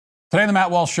Today on the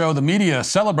Matt Walsh Show, the media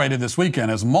celebrated this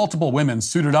weekend as multiple women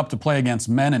suited up to play against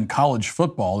men in college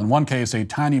football. In one case, a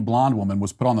tiny blonde woman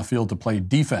was put on the field to play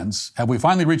defense. Have we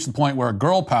finally reached the point where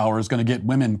girl power is going to get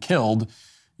women killed?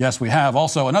 Yes, we have.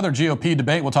 Also, another GOP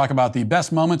debate. We'll talk about the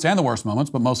best moments and the worst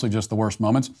moments, but mostly just the worst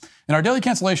moments. In our daily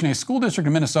cancellation, a school district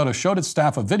in Minnesota showed its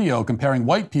staff a video comparing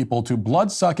white people to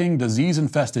blood-sucking,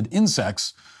 disease-infested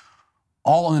insects,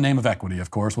 all in the name of equity,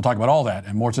 of course. We'll talk about all that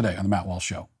and more today on the Matt Walsh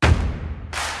Show.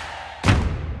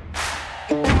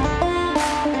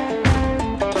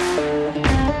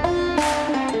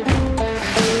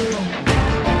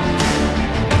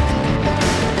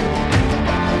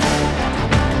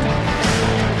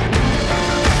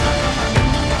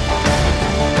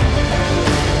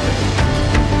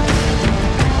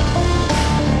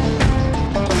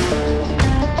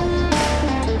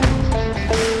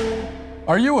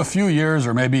 Are you a few years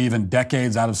or maybe even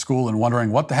decades out of school and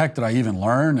wondering, what the heck did I even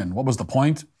learn and what was the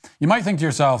point? You might think to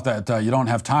yourself that you don't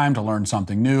have time to learn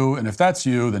something new, and if that's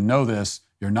you, then know this,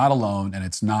 you're not alone and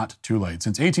it's not too late.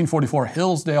 Since 1844,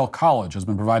 Hillsdale College has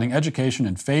been providing education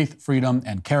in faith, freedom,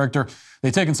 and character.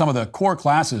 They've taken some of the core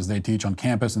classes they teach on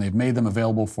campus and they've made them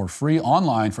available for free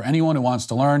online for anyone who wants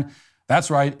to learn. That's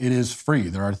right, it is free.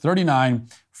 There are 39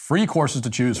 free courses to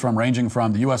choose from, ranging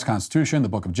from the U.S. Constitution, the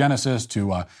Book of Genesis,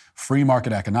 to free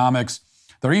market economics.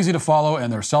 They're easy to follow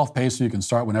and they're self-paced, so you can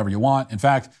start whenever you want. In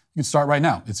fact, you can start right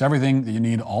now. It's everything that you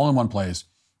need all in one place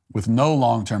with no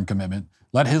long-term commitment.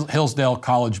 Let Hillsdale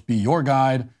College be your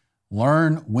guide.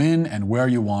 Learn when and where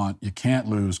you want. You can't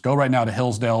lose. Go right now to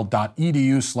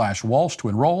hillsdale.edu/Walsh to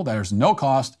enroll. There's no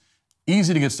cost.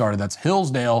 Easy to get started. That's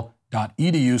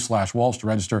hillsdale.edu/Walsh to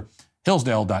register.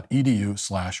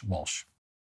 hillsdale.edu/Walsh.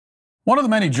 One of the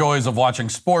many joys of watching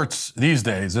sports these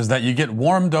days is that you get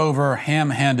warmed over,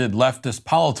 ham-handed leftist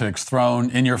politics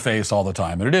thrown in your face all the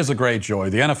time. And it is a great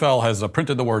joy. The NFL has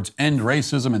printed the words "end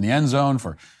racism" in the end zone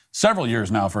for several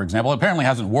years now, for example. It apparently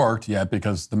hasn't worked yet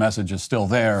because the message is still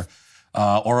there.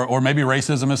 Or maybe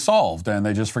racism is solved and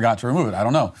they just forgot to remove it. I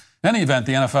don't know. In any event,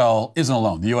 the NFL isn't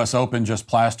alone. The U.S. Open just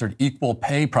plastered equal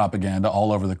pay propaganda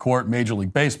all over the court. Major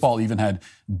League Baseball even had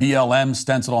BLM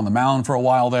stenciled on the mound for a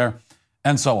while there,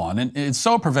 and so on. And it's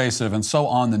so pervasive and so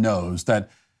on the nose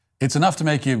that it's enough to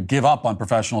make you give up on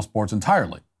professional sports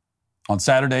entirely. On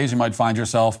Saturdays, you might find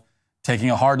yourself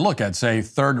taking a hard look at, say,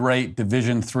 third-rate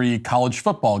Division III college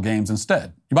football games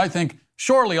instead. You might think,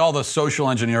 surely all the social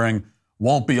engineering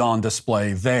won't be on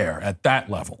display there at that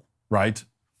level, right?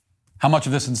 How much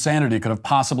of this insanity could have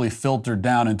possibly filtered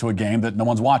down into a game that no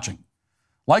one's watching?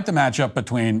 Like the matchup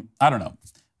between,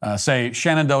 say,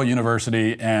 Shenandoah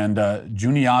University and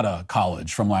Juniata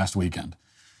College from last weekend.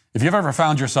 If you've ever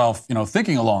found yourself,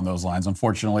 thinking along those lines,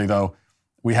 unfortunately, though,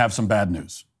 we have some bad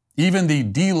news. Even the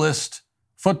D-list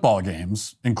football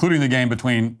games, including the game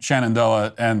between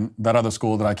Shenandoah and that other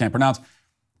school that I can't pronounce,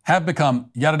 have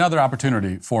become yet another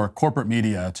opportunity for corporate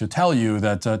media to tell you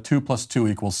that 2 +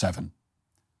 2 = 7.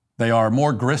 They are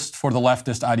more grist for the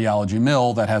leftist ideology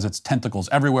mill that has its tentacles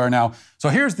everywhere now. So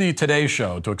here's the Today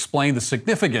Show to explain the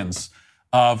significance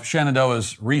of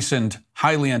Shenandoah's recent,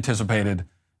 highly anticipated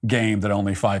game that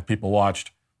only 5 people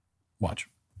watched. Watch.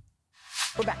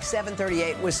 We're back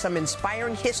 7:38 with some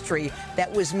inspiring history that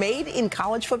was made in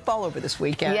college football over this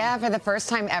weekend. Yeah, for the first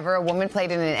time ever, a woman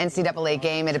played in an NCAA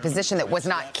game at a position that was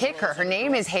not kicker. Her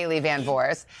name is Haley Van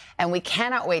Voris, and we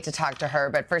cannot wait to talk to her.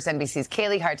 But first, NBC's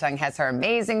Kaylee Hartung has her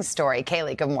amazing story.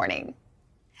 Kaylee, good morning.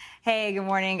 Hey, good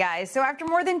morning, guys. So after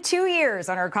more than 2 years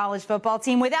on her college football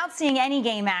team without seeing any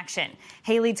game action,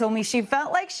 Haley told me she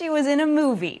felt like she was in a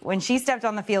movie when she stepped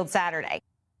on the field Saturday.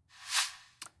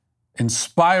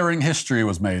 Inspiring history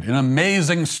was made. An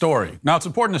amazing story. Now, it's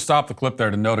important to stop the clip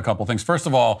there to note a couple things. First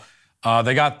of all,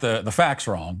 they got the facts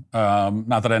wrong.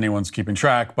 Not that anyone's keeping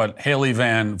track, but Haley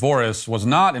Van Voris was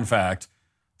not, in fact,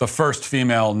 the first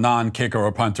female non-kicker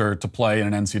or punter to play in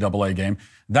an NCAA game.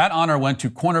 That honor went to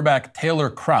cornerback Taylor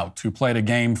Kraut, who played a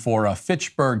game for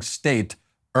Fitchburg State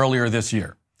earlier this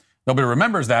year. Nobody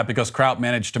remembers that because Kraut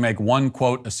managed to make one,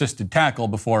 quote, assisted tackle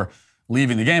before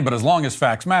leaving the game. But as long as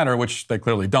facts matter, which they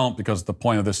clearly don't because the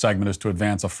point of this segment is to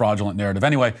advance a fraudulent narrative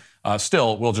anyway,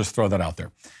 still, we'll just throw that out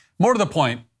there. More to the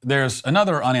point, there's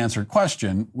another unanswered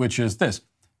question, which is this.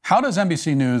 How does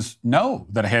NBC News know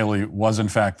that Haley was, in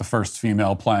fact, the first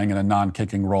female playing in a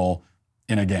non-kicking role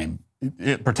in a game?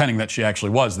 Pretending that she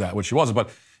actually was that, which she wasn't. But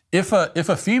if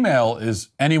a female is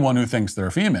anyone who thinks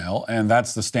they're female, and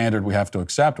that's the standard we have to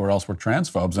accept, or else we're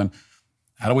transphobes, then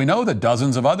how do we know that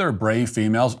dozens of other brave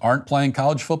females aren't playing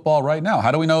college football right now?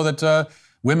 How do we know that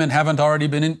women haven't already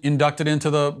been inducted into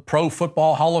the Pro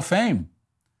Football Hall of Fame?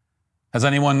 Has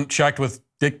anyone checked with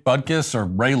Dick Butkus or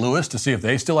Ray Lewis to see if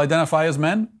they still identify as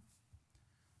men?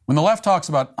 When the left talks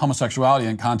about homosexuality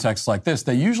in contexts like this,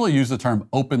 they usually use the term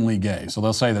openly gay. So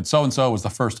they'll say that so-and-so was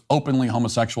the first openly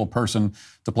homosexual person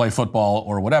to play football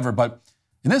or whatever. But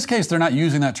in this case, they're not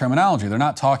using that terminology. They're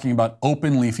not talking about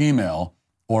openly female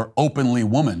or openly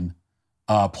woman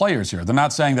players here. They're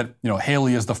not saying that,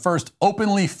 Haley is the first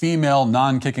openly female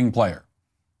non-kicking player.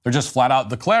 They're just flat out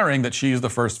declaring that she is the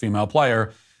first female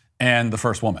player and the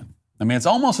first woman. I mean, it's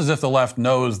almost as if the left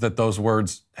knows that those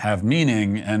words have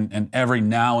meaning, and every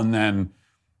now and then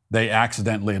they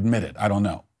accidentally admit it. I don't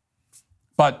know.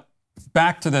 But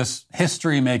back to this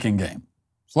history-making game.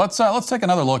 So let's take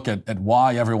another look at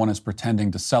why everyone is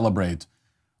pretending to celebrate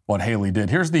what Haley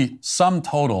did. Here's the sum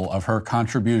total of her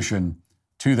contribution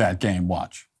to that game.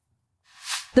 Watch.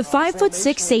 The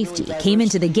 5'6" safety came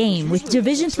into the game with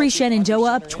Division III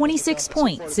Shenandoah up 26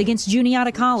 points against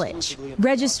Juniata College,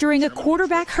 registering a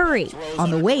quarterback hurry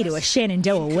on the way to a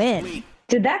Shenandoah win.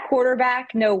 Did that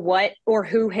quarterback know what or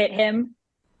who hit him?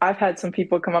 I've had some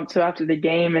people come up to after the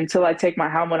game until I take my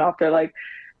helmet off. They're like,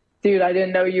 dude, I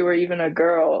didn't know you were even a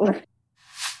girl.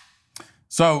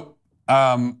 So,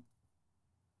 first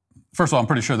of all, I'm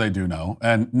pretty sure they do know.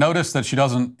 And notice that she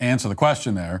doesn't answer the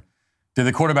question there. Did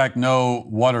the quarterback know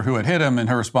what or who had hit him? And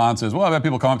her response is, well, I've had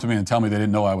people come up to me and tell me they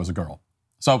didn't know I was a girl.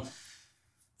 So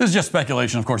this is just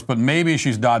speculation, of course, but maybe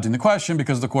she's dodging the question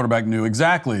because the quarterback knew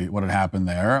exactly what had happened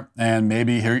there, and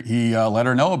maybe he let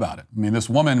her know about it. I mean, this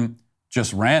woman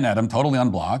just ran at him totally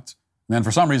unblocked, and then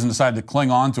for some reason decided to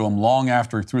cling on to him long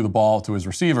after he threw the ball to his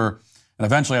receiver, and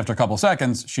eventually after a couple of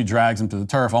seconds, she drags him to the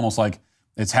turf, almost like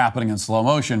it's happening in slow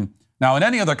motion. Now, in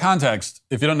any other context,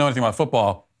 if you don't know anything about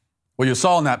football, what you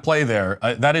saw in that play there,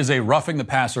 that is a roughing the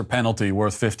passer penalty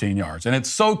worth 15 yards. And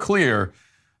it's so clear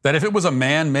that if it was a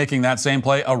man making that same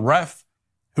play, a ref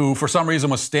who for some reason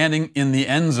was standing in the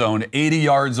end zone 80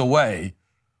 yards away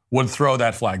would throw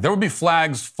that flag. There would be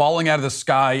flags falling out of the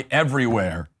sky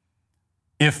everywhere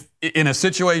if in a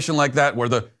situation like that where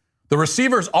the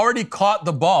receiver's already caught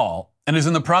the ball and is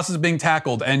in the process of being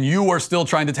tackled and you are still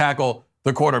trying to tackle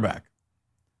the quarterback.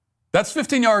 That's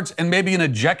 15 yards and maybe an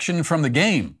ejection from the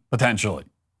game, potentially.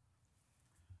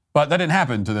 But that didn't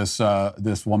happen to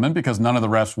this woman because none of the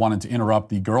refs wanted to interrupt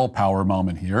the girl power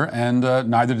moment here, and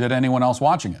neither did anyone else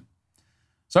watching it.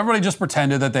 So everybody just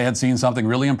pretended that they had seen something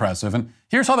really impressive. And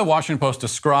here's how the Washington Post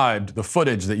described the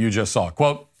footage that you just saw.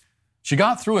 Quote, she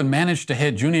got through and managed to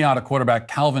hit Juniata quarterback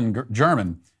Calvin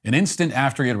German an instant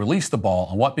after he had released the ball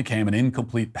on what became an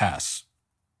incomplete pass.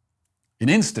 An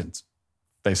instant,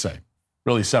 they say.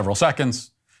 Really several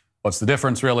seconds. What's the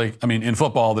difference, really? I mean, in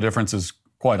football, the difference is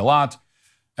quite a lot.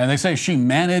 And they say she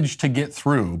managed to get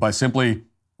through by simply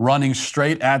running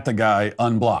straight at the guy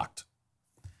unblocked.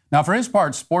 Now, for his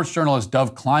part, sports journalist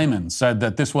Dov Kleiman said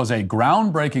that this was a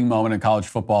groundbreaking moment in college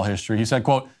football history. He said,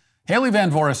 quote, Haley Van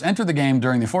Voris entered the game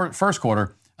during the first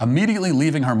quarter, immediately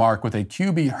leaving her mark with a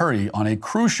QB hurry on a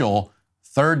crucial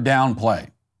third down play.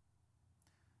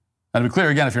 Now, to be clear,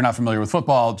 again, if you're not familiar with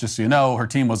football, just so you know, her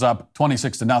team was up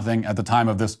 26-0 at the time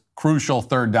of this crucial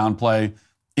third down play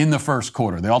in the first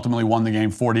quarter. They ultimately won the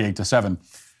game 48-7.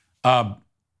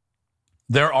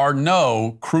 There are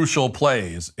no crucial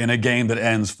plays in a game that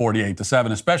ends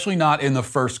 48-7, especially not in the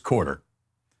first quarter.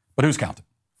 But who's counting?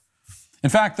 In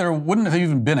fact, there wouldn't have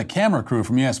even been a camera crew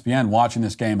from ESPN watching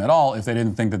this game at all if they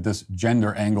didn't think that this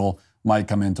gender angle might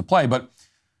come into play. But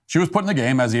she was put in the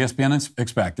game as ESPN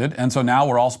expected, and so now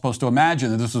we're all supposed to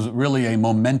imagine that this was really a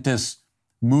momentous,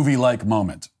 movie-like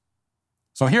moment.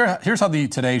 So here's how the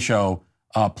Today Show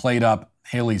played up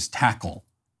Haley's tackle.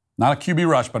 Not a QB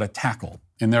rush, but a tackle.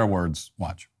 In their words,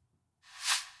 watch.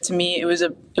 To me, it was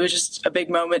just a big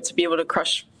moment to be able to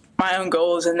crush my own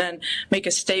goals and then make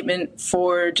a statement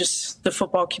for just the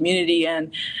football community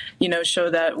and, show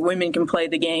that women can play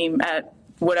the game at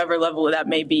whatever level that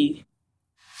may be.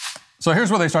 So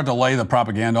here's where they start to lay the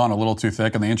propaganda on a little too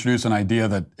thick, and they introduce an idea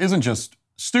that isn't just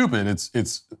stupid,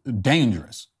 it's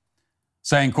dangerous.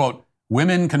 Saying, quote,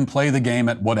 women can play the game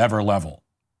at whatever level.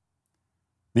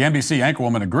 The NBC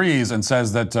anchorwoman agrees and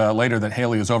says that later that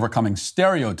Haley is overcoming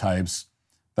stereotypes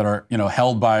that are,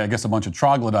 held by, I guess, a bunch of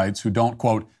troglodytes who don't,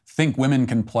 quote, think women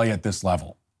can play at this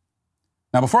level.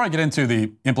 Now, before I get into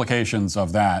the implications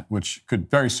of that, which could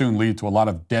very soon lead to a lot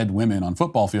of dead women on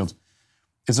football fields,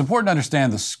 it's important to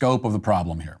understand the scope of the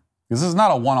problem here. This is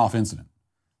not a one-off incident.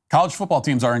 College football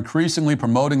teams are increasingly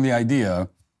promoting the idea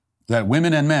that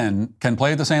women and men can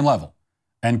play at the same level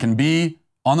and can be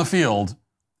on the field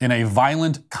in a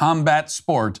violent combat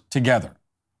sport together.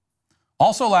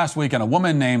 Also last weekend, a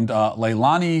woman named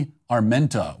Leilani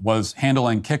Armenta was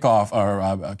handling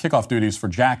kickoff duties for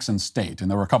Jackson State,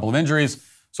 and there were a couple of injuries.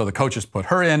 So the coaches put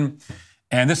her in.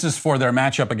 And this is for their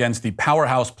matchup against the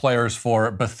powerhouse players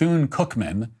for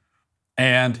Bethune-Cookman.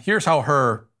 And here's how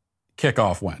her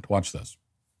kickoff went. Watch this.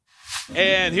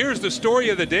 And here's the story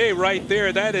of the day right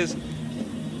there. That is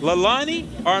Leilani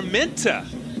Armenta.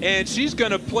 And she's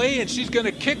going to play and she's going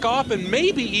to kick off and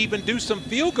maybe even do some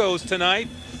field goals tonight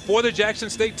for the Jackson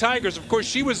State Tigers. Of course,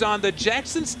 she was on the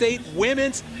Jackson State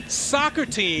women's soccer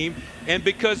team. And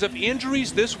because of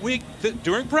injuries this week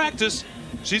during practice,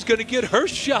 she's going to get her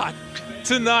shot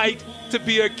tonight to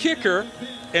be a kicker.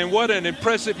 And what an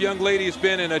impressive young lady it's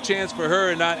been, and a chance for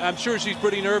her. And I'm sure she's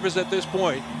pretty nervous at this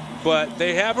point. But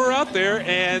they have her out there,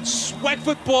 and SWAC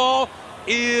football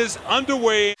is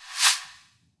underway.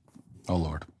 Oh,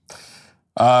 Lord.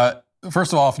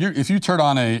 First of all, if you turn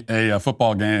on a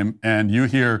football game and you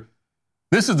hear,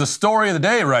 this is the story of the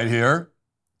day right here,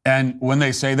 and when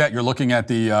they say that, you're looking at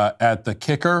the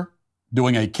kicker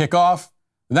doing a kickoff,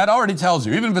 that already tells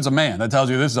you, even if it's a man, that tells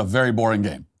you this is a very boring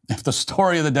game. If the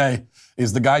story of the day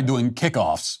is the guy doing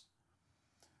kickoffs,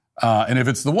 and if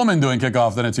it's the woman doing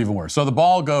kickoff, then it's even worse. So the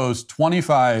ball goes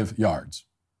 25 yards,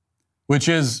 which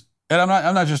is, and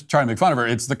I'm not just trying to make fun of her,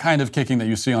 it's the kind of kicking that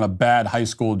you see on a bad high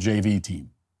school JV team.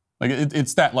 Like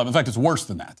it's that level. In fact, it's worse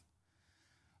than that.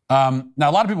 Now,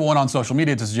 a lot of people went on social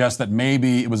media to suggest that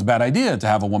maybe it was a bad idea to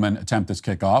have a woman attempt this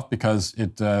kickoff because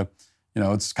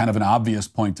it's kind of an obvious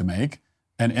point to make.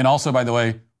 And also, by the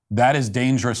way, that is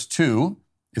dangerous too.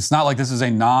 It's not like this is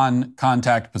a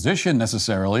non-contact position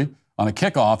necessarily on a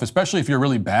kickoff, especially if you're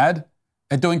really bad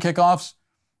at doing kickoffs.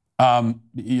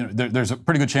 There's a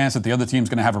pretty good chance that the other team's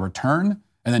going to have a return,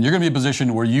 and then you're going to be in a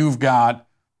position where you've got,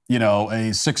 a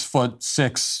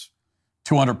 6'6",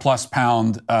 200-plus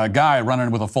pound guy running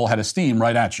with a full head of steam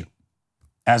right at you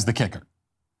as the kicker.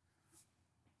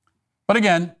 But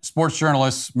again, sports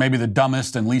journalists, maybe the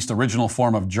dumbest and least original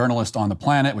form of journalist on the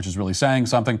planet, which is really saying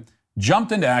something,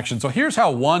 jumped into action. So here's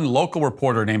how one local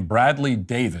reporter named Bradley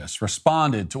Davis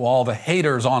responded to all the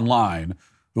haters online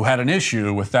who had an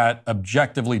issue with that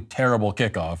objectively terrible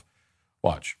kickoff.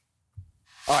 Watch.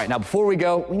 All right, now before we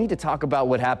go, we need to talk about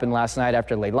what happened last night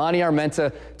after Leilani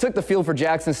Armenta took the field for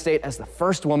Jackson State as the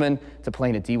first woman to play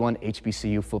in a D1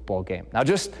 HBCU football game. Now,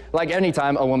 just like any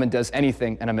time a woman does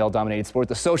anything in a male-dominated sport,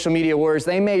 the social media wars,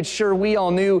 they made sure we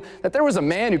all knew that there was a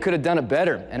man who could have done it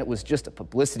better, and it was just a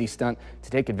publicity stunt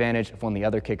to take advantage of when the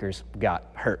other kickers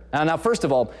got hurt. Now, first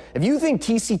of all, if you think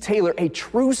T.C. Taylor, a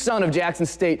true son of Jackson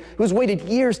State, who's waited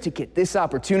years to get this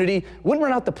opportunity, wouldn't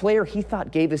run out the player he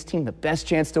thought gave his team the best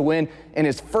chance to win in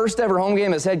his first ever home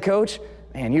game as head coach,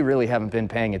 man, you really haven't been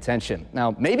paying attention.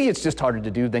 Now, maybe it's just harder to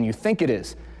do than you think it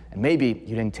is, and maybe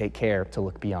you didn't take care to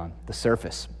look beyond the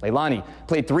surface. Leilani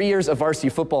played 3 years of varsity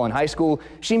football in high school.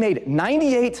 She made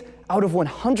 98 out of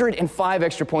 105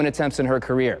 extra point attempts in her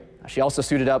career. She also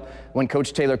suited up when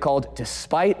Coach Taylor called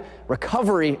despite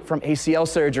recovery from ACL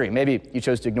surgery. Maybe you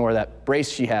chose to ignore that brace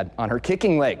she had on her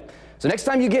kicking leg. So next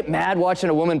time you get mad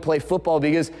watching a woman play football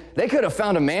because they could have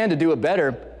found a man to do it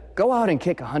better, go out and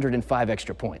kick 105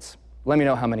 extra points. Let me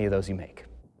know how many of those you make.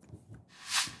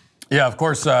 Yeah, of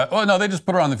course. They just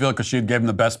put her on the field because she gave them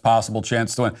the best possible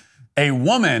chance to win. A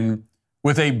woman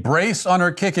with a brace on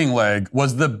her kicking leg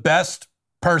was the best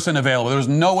person available. There was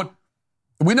no one.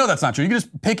 We know that's not true. You can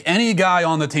just pick any guy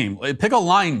on the team. Pick a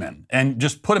lineman and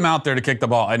just put him out there to kick the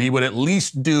ball, and he would at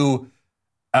least do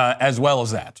as well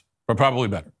as that, but probably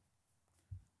better.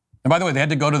 And by the way, they had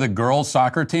to go to the girls'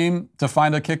 soccer team to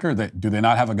find a kicker. Do they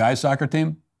not have a guys' soccer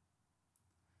team?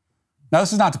 Now,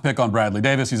 this is not to pick on Bradley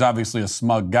Davis. He's obviously a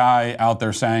smug guy out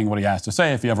there saying what he has to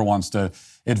say if he ever wants to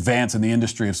advance in the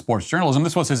industry of sports journalism.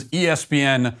 This was his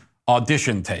ESPN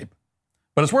audition tape.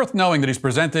 But it's worth noting that he's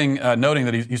presenting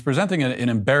an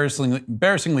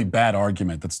embarrassingly bad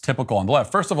argument that's typical on the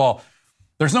left. First of all,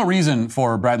 there's no reason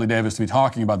for Bradley Davis to be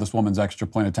talking about this woman's extra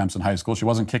point attempts in high school. She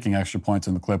wasn't kicking extra points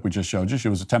in the clip we just showed you. She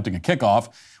was attempting a kickoff,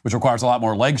 which requires a lot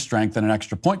more leg strength than an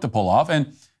extra point to pull off,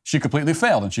 and she completely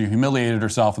failed, and she humiliated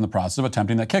herself in the process of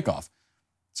attempting that kickoff.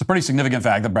 It's a pretty significant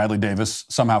fact that Bradley Davis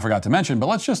somehow forgot to mention, but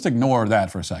let's just ignore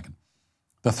that for a second.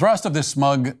 The thrust of this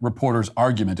smug reporter's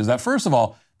argument is that, first of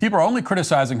all, people are only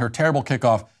criticizing her terrible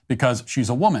kickoff because she's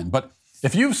a woman. But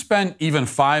if you've spent even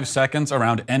 5 seconds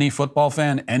around any football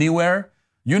fan anywhere,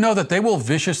 you know that they will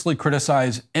viciously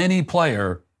criticize any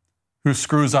player who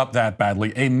screws up that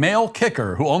badly. A male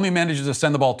kicker who only manages to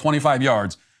send the ball 25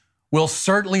 yards will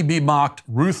certainly be mocked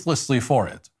ruthlessly for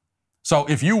it. So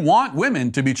if you want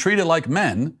women to be treated like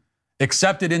men,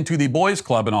 accepted into the boys'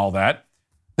 club and all that,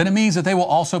 then it means that they will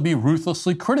also be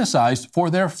ruthlessly criticized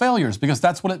for their failures, because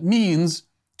that's what it means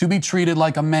to be treated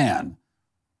like a man.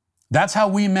 That's how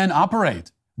we men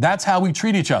operate. That's how we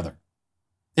treat each other.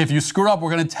 If you screw up,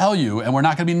 we're going to tell you, and we're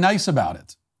not going to be nice about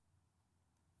it.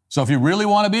 So if you really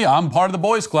want to be, I'm part of the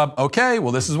boys club. Okay,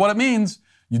 well, this is what it means.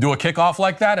 You do a kickoff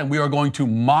like that, and we are going to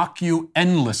mock you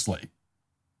endlessly.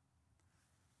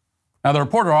 Now, the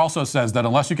reporter also says that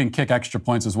unless you can kick extra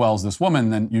points as well as this woman,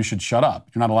 then you should shut up.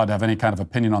 You're not allowed to have any kind of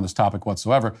opinion on this topic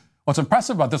whatsoever. What's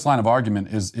impressive about this line of argument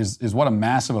is what a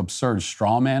massive, absurd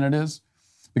straw man it is.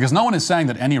 Because no one is saying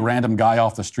that any random guy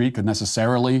off the street could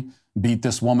necessarily beat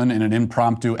this woman in an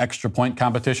impromptu extra point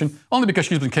competition, only because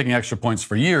she's been kicking extra points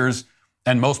for years,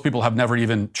 and most people have never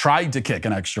even tried to kick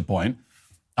an extra point.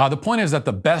 The point is that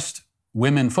the best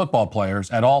women football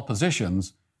players at all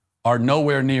positions are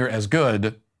nowhere near as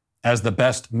good as the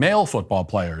best male football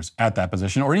players at that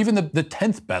position, or even the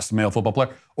 10th best male football player,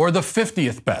 or the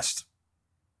 50th best.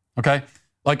 Okay?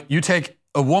 Like, you take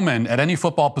a woman at any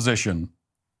football position,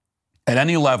 at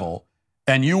any level,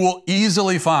 and you will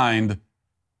easily find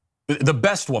the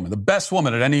best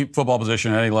woman at any football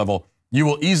position, at any level, you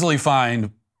will easily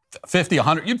find 50,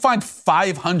 100, you'd find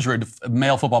 500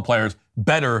 male football players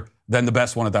better than the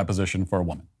best one at that position for a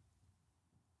woman.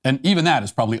 And even that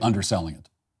is probably underselling it.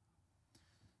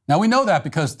 Now, we know that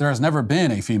because there has never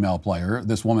been a female player,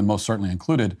 this woman most certainly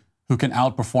included, who can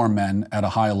outperform men at a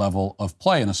high level of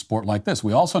play in a sport like this.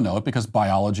 We also know it because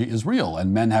biology is real,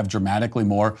 and men have dramatically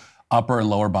more upper and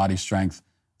lower body strength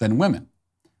than women.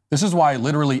 This is why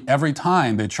literally every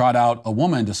time they trot out a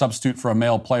woman to substitute for a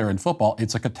male player in football,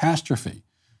 it's a catastrophe.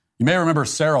 You may remember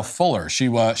Sarah Fuller. She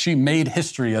made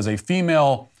history as a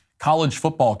female college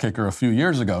football kicker a few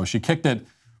years ago. She kicked it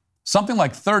something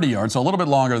like 30 yards, so a little bit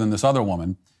longer than this other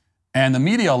woman. And the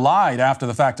media lied after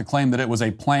the fact to claim that it was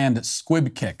a planned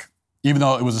squib kick, even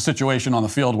though it was a situation on the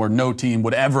field where no team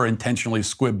would ever intentionally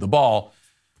squib the ball.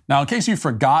 Now, in case you've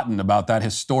forgotten about that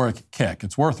historic kick,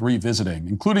 it's worth revisiting,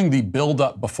 including the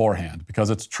build-up beforehand, because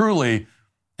it's truly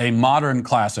a modern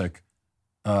classic.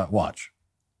 Watch.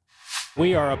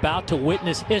 We are about to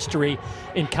witness history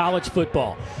in college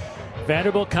football.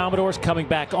 Vanderbilt Commodores coming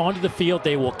back onto the field.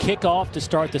 They will kick off to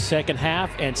start the second half,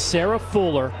 and Sarah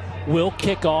Fuller will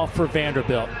kick off for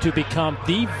Vanderbilt to become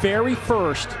the very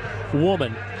first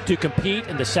woman to compete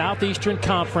in the Southeastern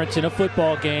Conference in a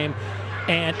football game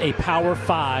and a Power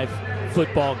 5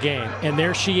 football game. And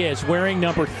there she is, wearing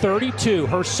number 32,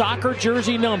 her soccer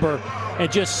jersey number,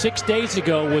 and just 6 days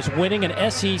ago was winning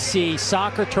an SEC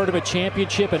soccer tournament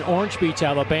championship in Orange Beach,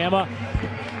 Alabama.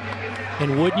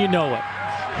 And wouldn't you know it,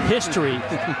 history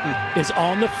is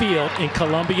on the field in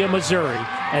Columbia, Missouri,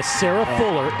 as Sarah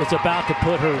Fuller is about to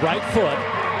put her right foot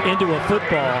into a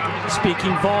football,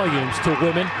 speaking volumes to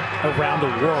women around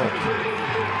the world.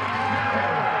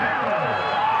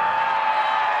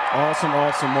 Awesome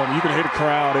moment. You can hear the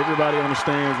crowd. Everybody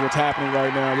understands what's happening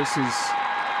right now. This is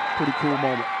a pretty cool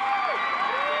moment.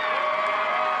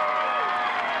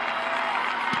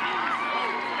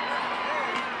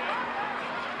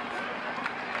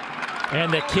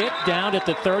 And the kick down at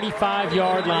the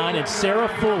 35-yard line, and Sarah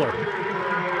Fuller.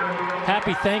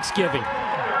 Happy Thanksgiving.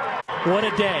 What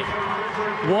a day.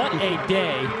 What a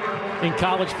day in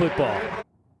college football.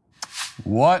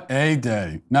 What a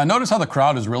day. Now, notice how the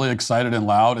crowd is really excited and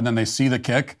loud, and then they see the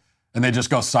kick, and they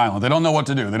just go silent. They don't know what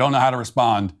to do. They don't know how to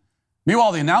respond.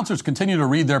 Meanwhile, the announcers continue to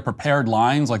read their prepared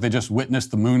lines like they just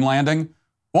witnessed the moon landing.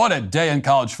 What a day in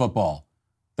college football,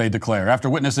 they declare, after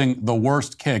witnessing the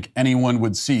worst kick anyone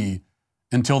would see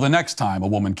until the next time a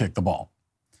woman kicked the ball.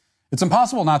 It's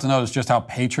impossible not to notice just how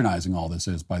patronizing all this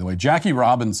is, by the way. Jackie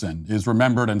Robinson is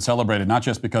remembered and celebrated not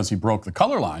just because he broke the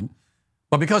color line,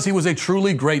 but because he was a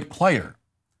truly great player.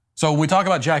 So when we talk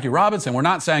about Jackie Robinson, we're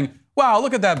not saying, wow,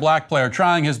 look at that black player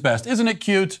trying his best. Isn't it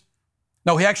cute?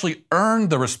 No, he actually earned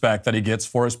the respect that he gets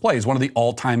for his play. He's one of the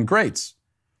all-time greats.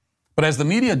 But as the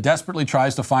media desperately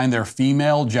tries to find their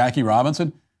female Jackie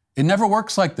Robinson, it never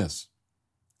works like this.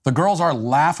 The girls are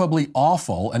laughably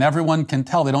awful, and everyone can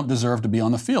tell they don't deserve to be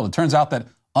on the field. It turns out that,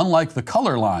 unlike the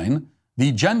color line,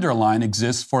 the gender line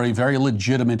exists for a very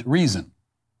legitimate reason.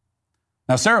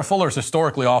 Now, Sarah Fuller's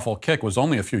historically awful kick was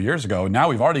only a few years ago, and now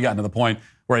we've already gotten to the point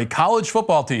where a college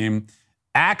football team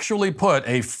actually put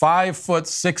a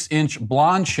 5'6"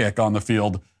 blonde chick on the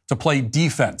field to play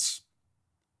defense.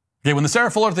 Okay, when the Sarah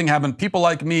Fuller thing happened, people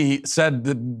like me said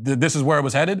that this is where it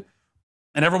was headed,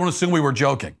 and everyone assumed we were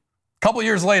joking. A couple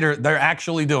years later, they're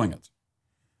actually doing it.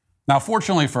 Now,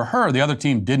 fortunately for her, the other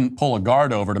team didn't pull a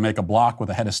guard over to make a block with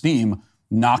a head of steam,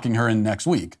 knocking her in next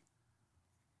week.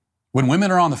 When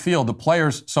women are on the field, the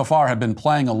players so far have been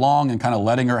playing along and kind of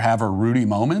letting her have her Rudy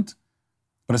moment.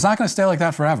 But it's not going to stay like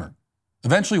that forever.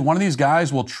 Eventually, one of these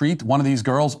guys will treat one of these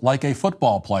girls like a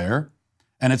football player,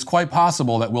 and it's quite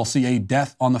possible that we'll see a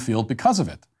death on the field because of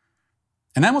it.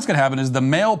 And then what's going to happen is the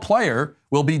male player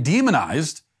will be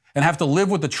demonized and have to live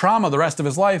with the trauma the rest of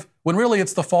his life, when really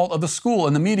it's the fault of the school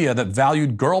and the media that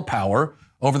valued girl power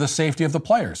over the safety of the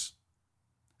players.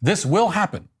 This will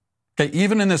happen. Okay,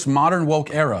 even in this modern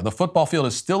woke era, the football field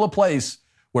is still a place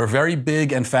where very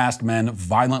big and fast men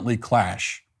violently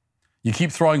clash. You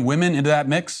keep throwing women into that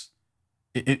mix,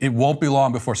 it won't be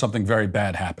long before something very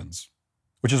bad happens.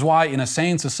 Which is why in a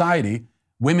sane society,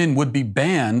 women would be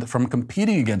banned from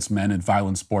competing against men in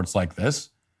violent sports like this.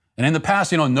 And in the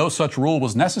past, no such rule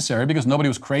was necessary because nobody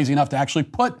was crazy enough to actually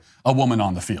put a woman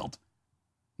on the field.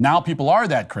 Now people are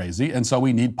that crazy, and so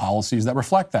we need policies that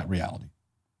reflect that reality.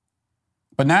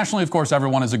 But nationally, of course,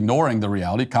 everyone is ignoring the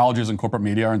reality. Colleges and corporate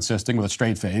media are insisting with a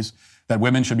straight face that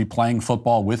women should be playing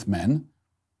football with men.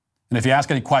 And if you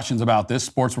ask any questions about this,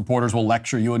 sports reporters will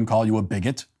lecture you and call you a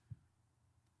bigot.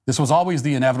 This was always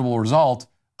the inevitable result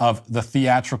of the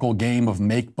theatrical game of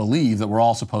make-believe that we're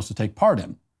all supposed to take part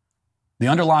in. The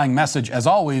underlying message, as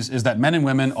always, is that men and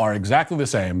women are exactly the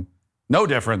same, no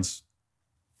difference,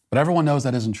 but everyone knows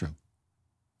that isn't true.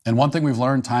 And one thing we've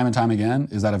learned time and time again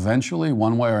is that eventually,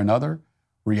 one way or another,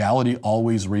 reality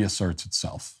always reasserts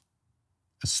itself,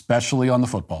 especially on the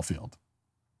football field.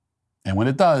 And when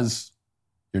it does,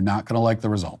 you're not going to like the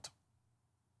result.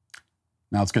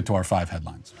 Now let's get to our 5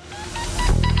 headlines.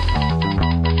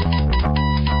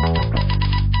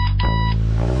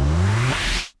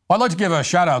 I'd like to give a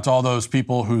shout out to all those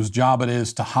people whose job it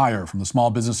is to hire, from the small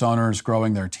business owners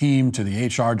growing their team to the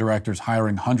HR directors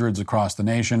hiring hundreds across the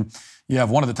nation. You have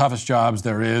one of the toughest jobs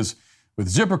there is. With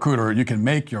ZipRecruiter, you can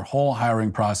make your whole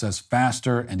hiring process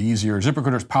faster and easier.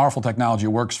 ZipRecruiter's powerful technology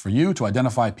works for you to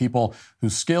identify people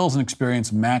whose skills and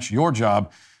experience match your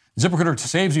job. ZipRecruiter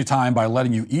saves you time by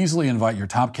letting you easily invite your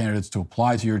top candidates to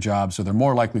apply to your job, so they're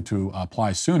more likely to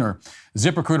apply sooner.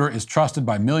 ZipRecruiter is trusted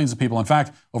by millions of people. In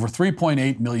fact, over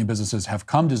 3.8 million businesses have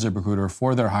come to ZipRecruiter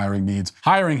for their hiring needs.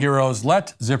 Hiring heroes,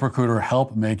 let ZipRecruiter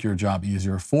help make your job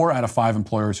easier. 4 out of 5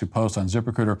 employers who post on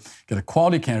ZipRecruiter get a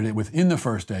quality candidate within the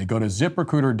first day. Go to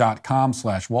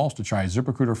ZipRecruiter.com/Walsh to try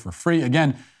ZipRecruiter for free.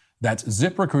 Again, that's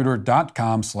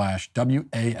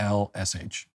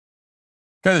ZipRecruiter.com/WALSH.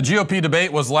 Okay, the GOP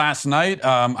debate was last night.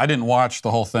 I didn't watch the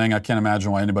whole thing. I can't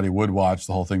imagine why anybody would watch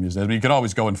the whole thing these days. But you can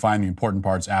always go and find the important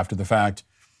parts after the fact.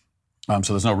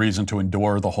 So there's no reason to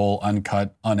endure the whole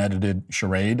uncut, unedited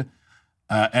charade.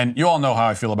 And you all know how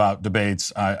I feel about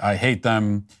debates. I hate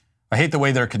them. I hate the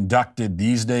way they're conducted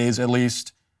these days, at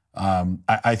least.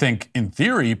 I think, in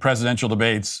theory, presidential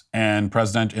debates and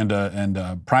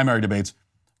primary debates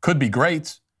could be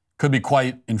great, could be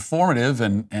quite informative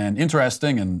and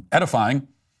interesting and edifying.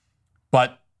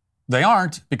 But they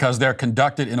aren't, because they're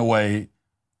conducted in a way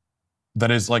that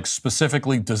is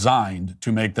specifically designed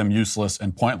to make them useless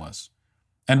and pointless.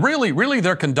 And really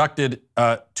they're conducted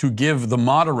to give the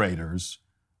moderators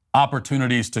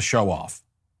opportunities to show off.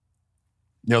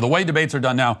 The way debates are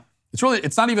done now,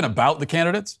 it's not even about the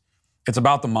candidates. It's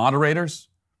about the moderators,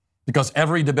 because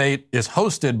every debate is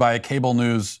hosted by a cable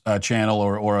news channel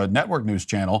or a network news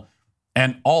channel,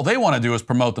 and all they want to do is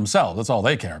promote themselves. That's all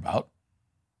they care about.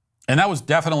 And that was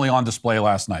definitely on display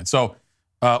last night. So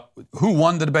who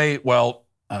won the debate? Well,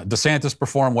 DeSantis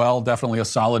performed well, definitely a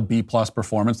solid B+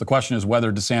 performance. The question is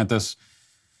whether DeSantis,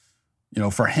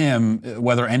 for him,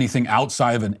 whether anything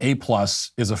outside of an A+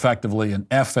 is effectively an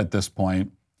F at this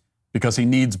point, because he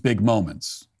needs big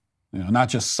moments. Not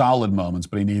just solid moments,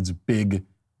 but he needs big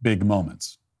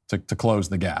moments to close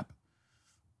the gap.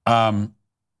 But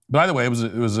either way, it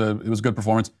was a good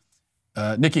performance.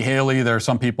 Nikki Haley, there are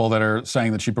some people that are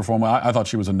saying that she performed well. I thought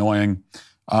she was annoying.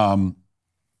 And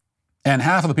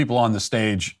half of the people on the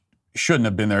stage shouldn't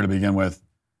have been there to begin with.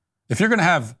 If you're going to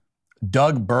have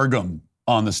Doug Burgum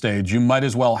on the stage, you might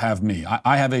as well have me.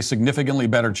 I have a significantly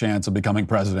better chance of becoming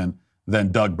president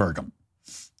than Doug Burgum.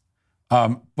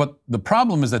 But the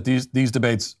problem is that these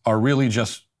debates are really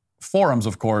just forums,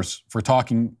 of course, for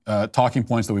talking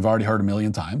points that we've already heard a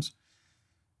million times,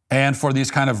 and for these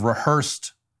kind of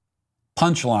rehearsed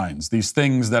punchlines, these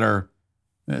things that are,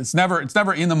 it's never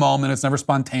in the moment, it's never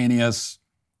spontaneous.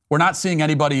 We're not seeing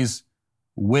anybody's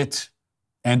wit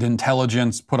and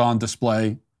intelligence put on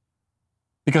display,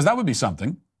 because that would be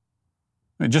something.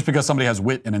 Just because somebody has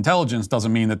wit and intelligence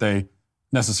doesn't mean that they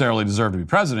necessarily deserve to be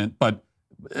president, but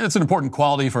it's an important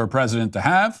quality for a president to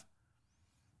have.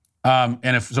 And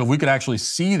if we could actually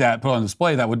see that put on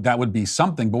display, that would be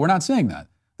something. But we're not seeing that.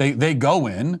 They go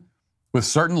in with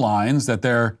certain lines that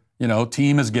their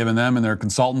team has given them, and their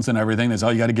consultants and everything. They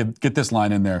say, you got to get this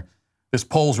line in there. This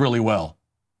polls really well.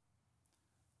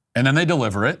 And then they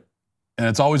deliver it, and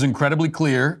it's always incredibly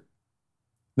clear.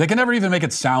 They can never even make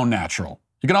it sound natural.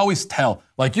 You can always tell.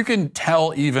 Like, you can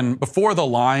tell even before the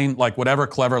line, like whatever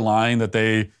clever line that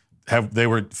they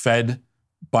were fed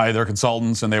by their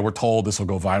consultants and they were told this will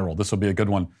go viral, this will be a good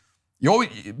one.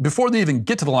 Before they even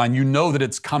get to the line, you know that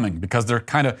it's coming because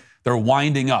they're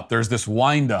winding up. There's this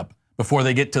wind up before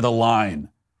they get to the line.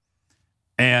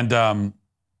 And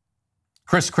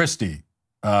Chris Christie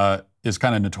is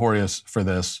kind of notorious for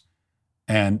this.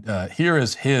 And here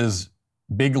is his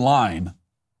big line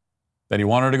that he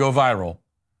wanted to go viral,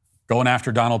 going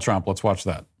after Donald Trump. Let's watch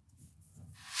that.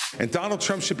 And Donald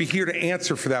Trump should be here to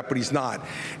answer for that, but he's not.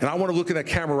 And I want to look at that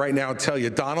camera right now and tell you,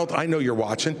 Donald, I know you're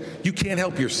watching. You can't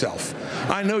help yourself.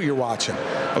 I know you're watching,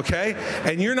 okay?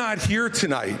 And you're not here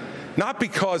tonight, not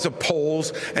because of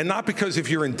polls and not because of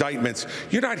your indictments.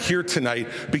 You're not here tonight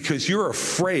because you're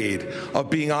afraid of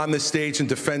being on the stage and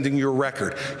defending your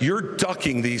record. You're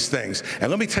ducking these things. And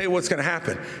let me tell you what's going to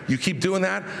happen. You keep doing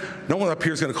that, no one up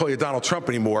here is going to call you Donald Trump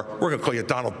anymore. We're going to call you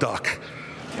Donald Duck.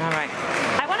 All right.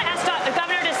 I want to ask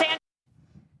Governor DeSantis.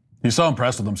 He's so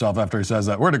impressed with himself after he says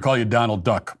that. We're going to call you Donald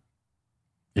Duck.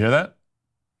 You hear that?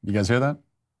 You guys hear that?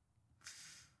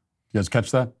 You guys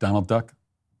catch that? Donald Duck?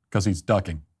 Because he's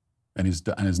ducking. And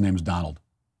his name is Donald.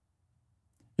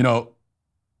 You know,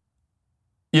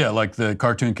 yeah, like the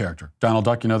cartoon character. Donald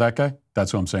Duck, you know that guy?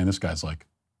 That's who I'm saying this guy's like.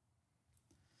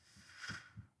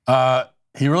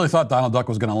 He really thought Donald Duck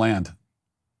was going to land.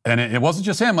 And it wasn't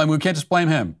just him. I mean, we can't just blame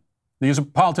him. These are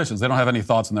politicians. They don't have any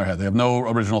thoughts in their head. They have no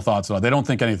original thoughts at all. They don't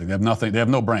think anything. They have nothing. They have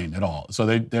no brain at all. So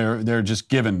they're just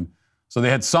given. So they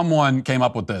had someone came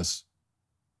up with this.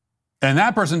 And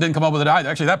that person didn't come up with it either.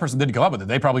 Actually, that person didn't come up with it.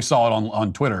 They probably saw it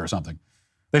on Twitter or something.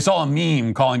 They saw a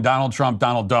meme calling Donald Trump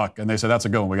Donald Duck, and they said, that's a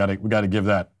good one. We got to give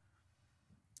that.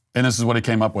 And this is what he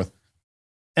came up with.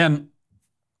 And,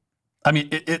 I mean,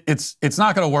 it's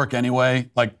not going to work anyway.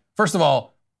 Like, first of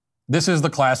all, this is the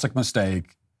classic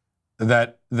mistake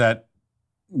that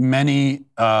many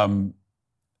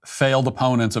failed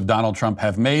opponents of Donald Trump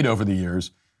have made over the years,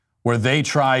 where they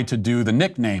try to do the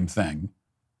nickname thing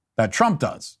that Trump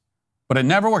does. But it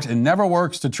never works. It never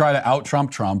works to try to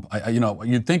out-Trump Trump.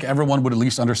 You'd think everyone would at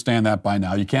least understand that by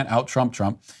now. You can't out-Trump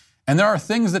Trump. And there are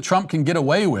things that Trump can get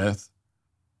away with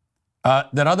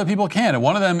that other people can't. And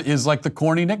one of them is like the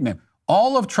corny nickname.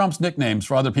 All of Trump's nicknames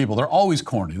for other people, they're always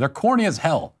corny. They're corny as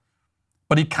hell.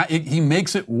 But he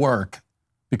makes it work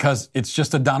because it's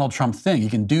just a Donald Trump thing. He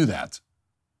can do that.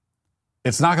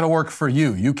 It's not going to work for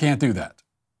you. You can't do that.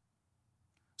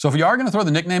 So if you are going to throw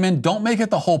the nickname in, don't make it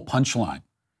the whole punchline.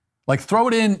 Like, throw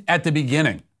it in at the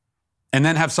beginning and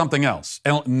then have something else.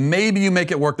 And maybe you make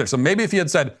it work there. So maybe if he had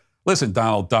said, listen,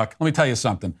 Donald Duck, let me tell you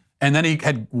something. And then he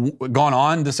had gone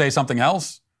on to say something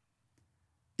else,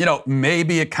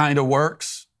 maybe it kind of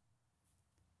works.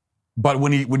 But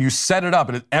when you set it up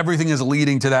and everything is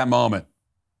leading to that moment,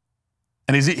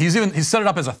 and he's set it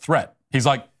up as a threat. He's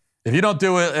like, if you don't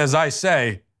do it as I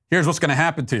say, here's what's going to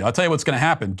happen to you. I'll tell you what's going to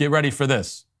happen. Get ready for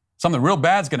this. Something real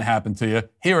bad's going to happen to you.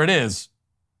 Here it is.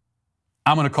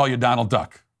 I'm going to call you Donald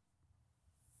Duck.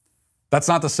 That's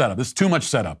not the setup. There's too much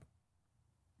setup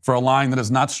for a line that is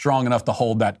not strong enough to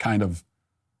hold that kind of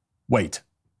weight.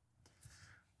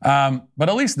 But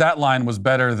at least that line was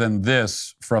better than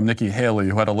this from Nikki Haley,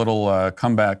 who had a little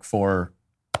comeback for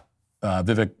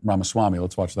Vivek Ramaswamy.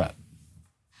 Let's watch that.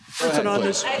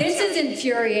 This is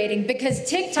infuriating because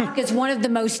TikTok is one of the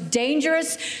most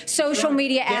dangerous social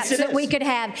media apps that we could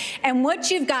have. And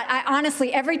what you've got, I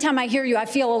honestly, every time I hear you, I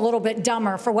feel a little bit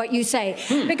dumber for what you say.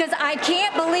 Because I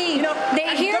can't believe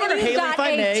that here you've got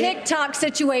a TikTok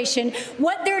situation.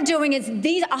 What they're doing is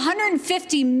these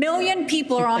 150 million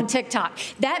people are on TikTok.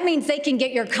 That means they can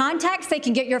get your contacts, they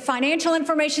can get your financial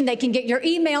information, they can get your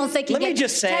emails, they can get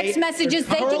text messages,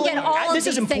 they can get all of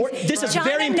these things. This is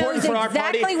very important for our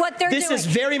party. What they're this doing. is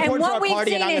very important for our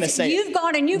party, and I'm going to say you've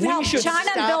gone and you've helped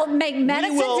China make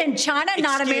medicines in China,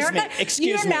 not America.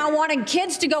 You're now wanting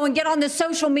kids to go and get on the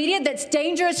social media that's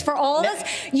dangerous for all of us.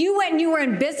 You went and you were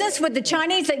in business with the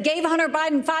Chinese that gave Hunter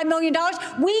Biden $5 million.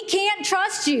 We can't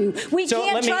trust you. We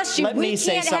can't trust you. We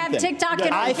can't have TikTok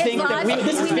in our kids' lives.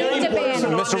 We need to ban it.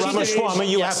 Mr.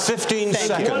 Ramaswamy, you have 15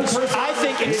 seconds. I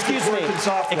think, excuse me.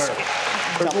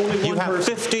 You have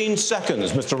 15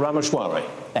 seconds, Mr. Ramaswamy.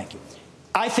 Thank you.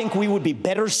 I think we would be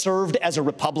better served as a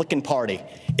Republican Party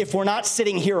if we're not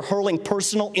sitting here hurling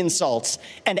personal insults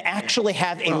and actually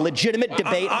have a legitimate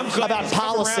debate about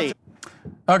policy.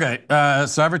 Okay,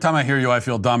 so every time I hear you, I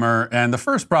feel dumber. And the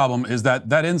first problem is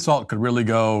that insult could really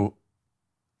go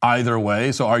either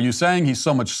way. So are you saying he's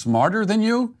so much smarter than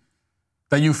you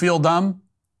that you feel dumb?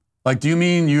 Like, do you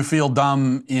mean you feel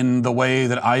dumb in the way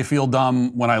that I feel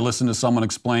dumb when I listen to someone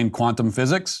explain quantum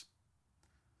physics?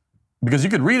 Because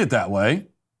you could read it that way.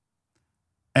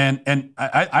 And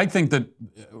I think that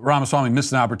Ramaswamy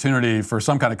missed an opportunity for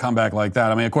some kind of comeback like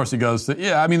that. I mean, of course he goes to,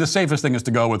 the safest thing is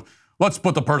to go with, let's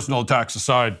put the personal attacks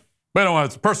aside. We don't want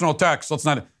it's personal attacks.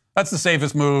 That's the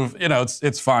safest move.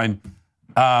 It's fine.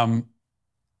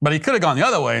 But he could have gone the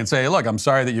other way and say, look, I'm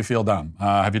sorry that you feel dumb.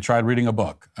 Have you tried reading a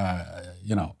book?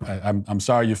 I'm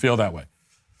sorry you feel that way.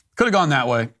 Could have gone that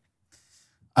way.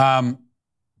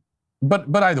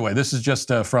 But either way, this is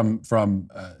just from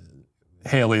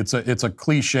Haley. It's a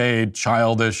cliched,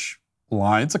 childish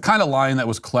line. It's a kind of line that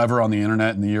was clever on the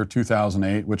internet in the year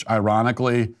 2008, which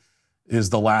ironically is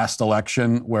the last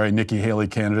election where a Nikki Haley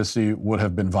candidacy would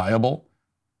have been viable.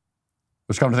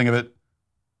 Which, come to think of it,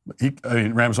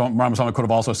 Ramaswamy could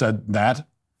have also said that.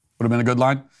 Would have been a good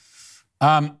line.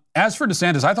 As for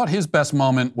DeSantis, I thought his best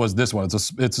moment was this one.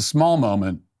 It's a small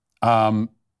moment,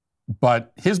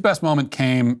 but his best moment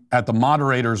came at the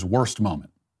moderator's worst moment.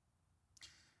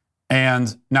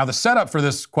 And now the setup for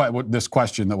this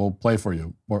question that we'll play for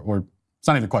you, or it's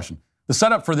not even a question, the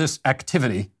setup for this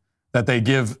activity that they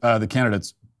give the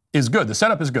candidates is good. The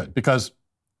setup is good because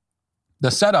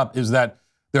the setup is that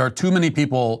there are too many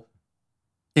people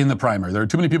in the primary. There are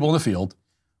too many people in the field.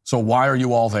 So why are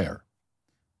you all there?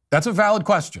 That's a valid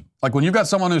question. Like when you've got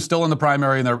someone who's still in the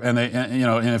primary and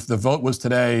if the vote was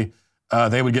today,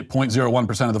 they would get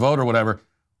 0.01% of the vote or whatever.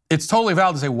 It's totally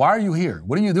valid to say, why are you here?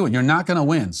 What are you doing? You're not going to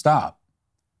win. Stop.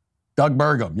 Doug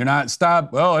Burgum, you're not, stop.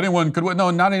 Oh, anyone could win. No,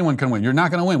 not anyone can win. You're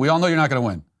not going to win. We all know you're not going to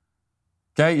win.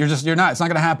 Okay? You're not. It's not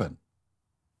going to happen.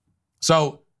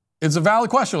 So it's a valid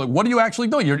question. Like, what are you actually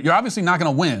doing? You're obviously not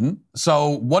going to win.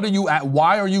 So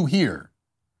why are you here?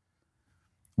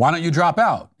 Why don't you drop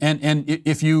out? And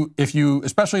if you,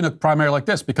 especially in a primary like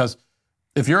this, because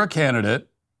if you're a candidate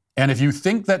and if you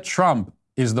think that Trump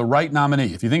is the right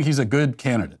nominee, if you think he's a good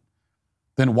candidate,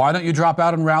 then why don't you drop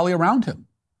out and rally around him?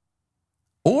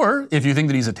 Or if you think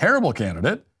that he's a terrible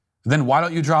candidate, then why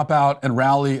don't you drop out and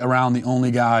rally around the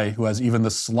only guy who has even the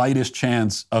slightest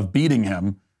chance of beating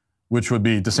him, which would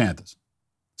be DeSantis?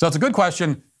 So it's a good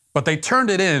question, but they turned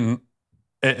it in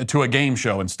to a game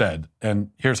show instead.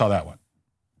 And here's how that went.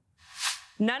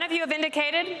 None of you have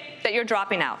indicated that you're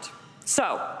dropping out.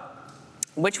 So,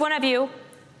 which one of you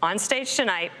on stage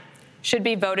tonight should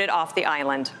be voted off the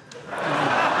island?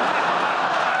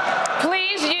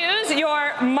 Please use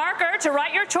your marker to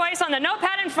write your choice on the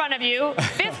notepad in front of you.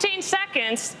 15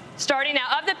 seconds starting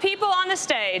now. Of the people on the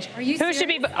stage, who should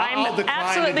be? I'm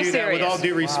absolutely serious. With all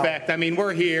due respect, I mean,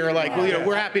 we're here,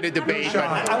 we're happy to debate,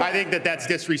 but I think that's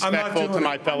disrespectful to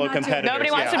my fellow competitors.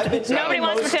 Nobody wants to. Nobody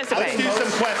wants to participate. Let's do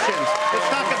some questions. Let's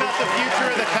talk about the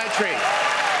future of the country.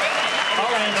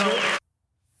 I'll answer.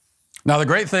 Now, the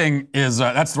great thing is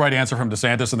that's the right answer from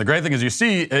DeSantis. And the great thing is you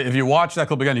see, if you watch that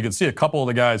clip again, you can see a couple of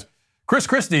the guys. Chris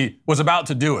Christie was about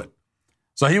to do it.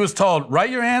 So he was told, write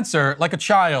your answer like a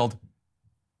child.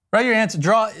 Write your answer,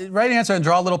 write an answer and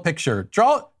draw a little picture.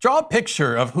 Draw a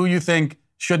picture of who you think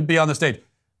should be on the stage.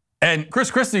 And Chris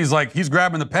Christie's like, he's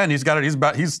grabbing the pen. He's got it.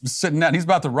 He's sitting down. He's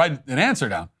about to write an answer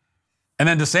down. And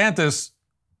then DeSantis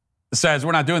says,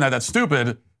 we're not doing that. That's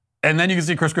stupid. And then you can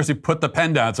see Chris Christie put the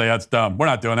pen down and say, that's dumb. We're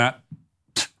not doing that.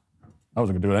 I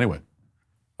wasn't going to do it anyway.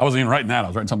 I wasn't even writing that. I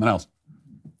was writing something else.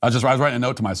 I was writing a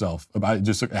note to myself about it.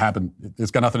 Just happened.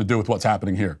 It's got nothing to do with what's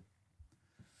happening here.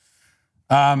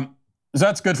 So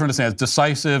that's good for DeSantis.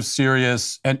 Decisive,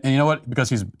 serious, and you know what? Because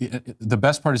the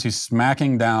best part is he's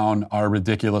smacking down our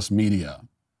ridiculous media.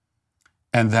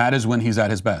 And that is when he's at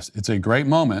his best. It's a great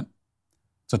moment.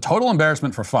 It's a total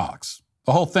embarrassment for Fox.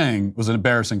 The whole thing was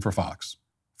embarrassing for Fox.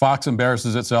 Fox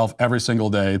embarrasses itself every single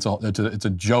day. It's a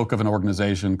joke of an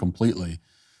organization completely.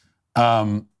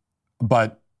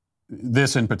 But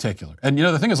this in particular. And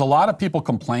the thing is, a lot of people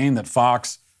complain that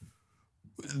Fox,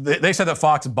 they said that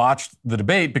Fox botched the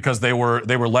debate because they were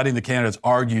letting the candidates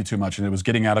argue too much and it was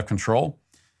getting out of control.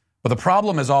 But the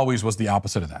problem, as always, was the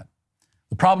opposite of that.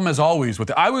 The problem, as always,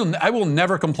 I will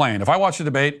never complain. If I watch the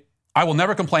debate, I will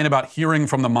never complain about hearing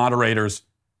from the moderators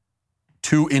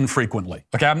too infrequently.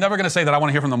 Okay, I'm never going to say that I want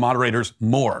to hear from the moderators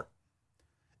more.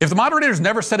 If the moderators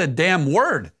never said a damn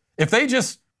word,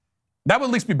 that would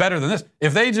at least be better than this.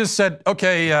 If they just said,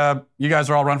 okay, you guys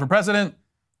are all running for president,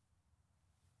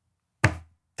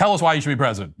 tell us why you should be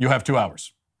president. You have 2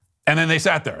 hours. And then they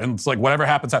sat there, and it's like, whatever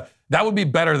happens, that would be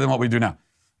better than what we do now.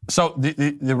 So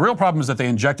the real problem is that they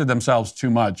injected themselves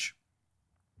too much.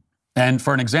 And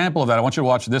for an example of that, I want you to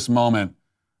watch this moment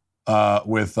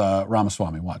with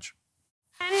Ramaswamy. Watch.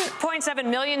 10.7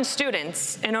 million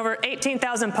students in over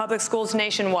 18,000 public schools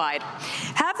nationwide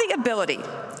have the ability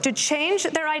to change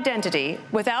their identity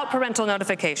without parental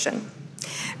notification.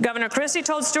 Governor Christie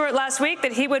told Stewart last week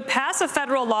that he would pass a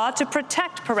federal law to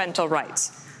protect parental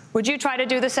rights. Would you try to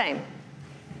do the same?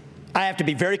 I have to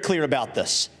be very clear about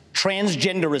this.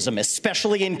 Transgenderism,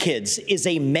 especially in kids, is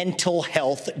a mental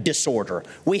health disorder.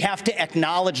 We have to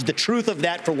acknowledge the truth of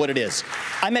that for what it is.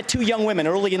 I met two young women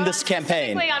early in this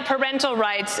campaign. Specifically on parental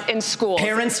rights in schools.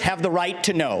 Parents have the right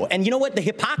to know. And you know what the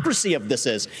hypocrisy of this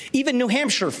is? Even New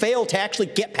Hampshire failed to actually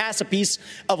get past a piece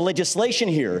of legislation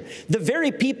here. The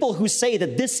very people who say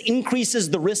that this increases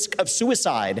the risk of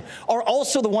suicide are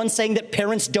also the ones saying that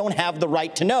parents don't have the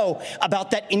right to know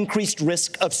about that increased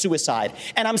risk of suicide.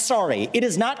 And I'm sorry, it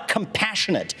is not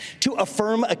compassionate to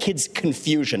affirm a kid's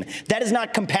confusion. That is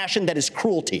not compassion, that is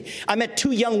cruelty. I met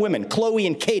two young women, Chloe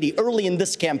and Katie, early in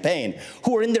this campaign,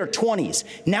 who are in their 20s,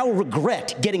 now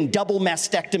regret getting double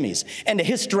mastectomies and a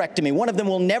hysterectomy. One of them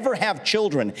will never have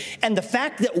children. And the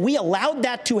fact that we allowed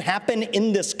that to happen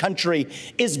in this country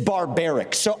is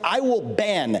barbaric. So I will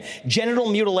ban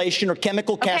genital mutilation or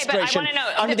chemical castration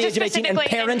under the age of 18, and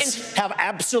parents have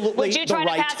absolutely would you try the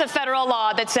right. to pass a federal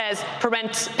law that says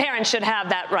parents should have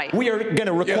that right? We are going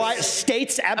to require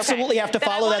states absolutely have to Then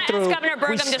follow that through. Governor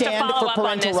Burgum we just to stand follow for up on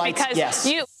parental this rights. because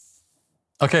Yes.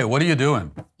 Okay, what are you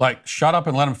doing? Like, shut up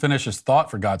and let him finish his thought,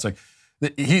 for God's sake.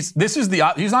 He's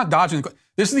not dodging.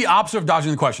 This is the opposite of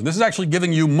dodging the question. This is actually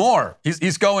giving you more.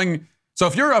 He's going. So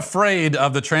if you're afraid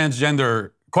of the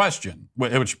transgender question,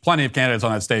 which plenty of candidates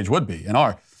on that stage would be and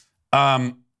are,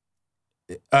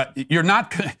 you're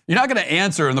not going to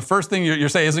answer, and the first thing you're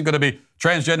saying isn't going to be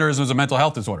transgenderism is a mental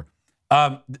health disorder.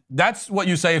 That's what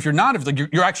you say if you're not.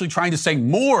 If you're actually trying to say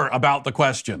more about the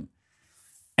question.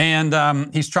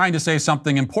 And he's trying to say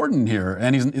something important here,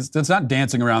 and it's not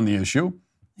dancing around the issue.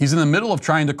 He's in the middle of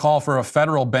trying to call for a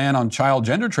federal ban on child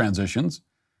gender transitions,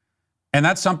 and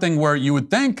that's something where you would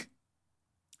think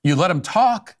you let him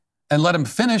talk and let him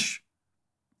finish,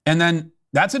 and then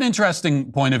that's an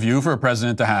interesting point of view for a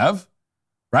president to have,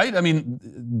 right? I mean,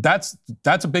 that's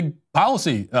a big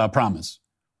policy promise.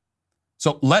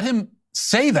 So let him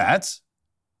say that.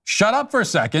 Shut up for a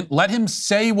second. Let him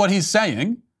say what he's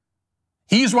saying.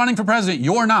 He's running for president.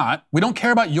 You're not. We don't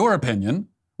care about your opinion.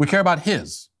 We care about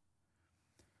his.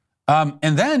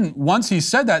 And then once he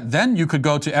said that, then you could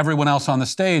go to everyone else on the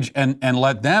stage and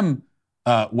let them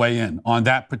weigh in on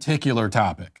that particular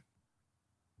topic,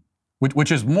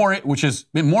 which is more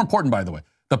important, by the way.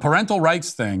 The parental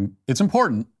rights thing, it's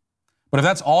important, but if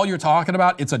that's all you're talking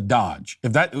about, it's a dodge.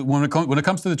 When it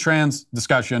comes to the trans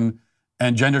discussion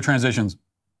and gender transitions,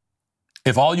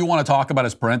 if all you want to talk about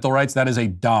is parental rights, that is a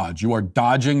dodge. You are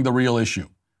dodging the real issue.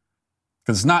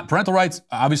 Because it's not, parental rights,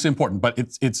 obviously important, but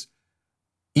it's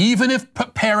even if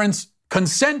parents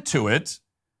consent to it,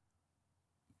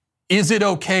 is it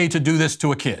okay to do this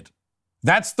to a kid?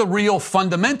 That's the real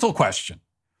fundamental question.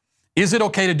 Is it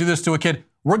okay to do this to a kid,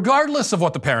 regardless of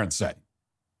what the parents say?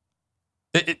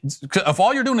 If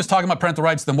all you're doing is talking about parental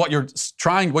rights, then what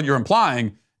you're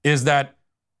implying is that,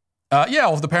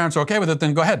 if the parents are okay with it,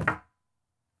 then go ahead.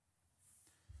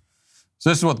 So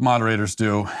this is what the moderators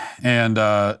do. And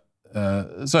so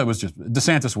it was just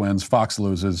DeSantis wins, Fox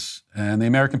loses, and the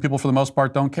American people, for the most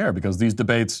part, don't care because these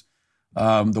debates,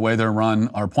 the way they're run,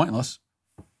 are pointless,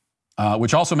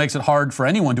 which also makes it hard for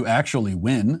anyone to actually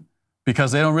win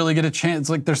because they don't really get a chance.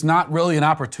 Like, there's not really an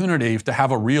opportunity to have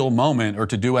a real moment or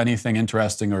to do anything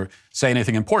interesting or say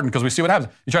anything important because we see what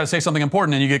happens. You try to say something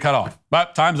important and you get cut off.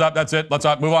 But time's up. That's it. Let's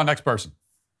move on. Next person.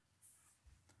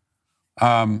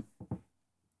 All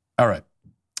right.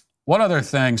 One other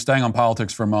thing, staying on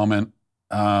politics for a moment.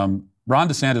 Ron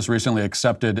DeSantis recently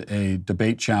accepted a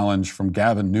debate challenge from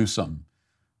Gavin Newsom.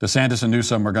 DeSantis and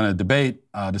Newsom are going to debate.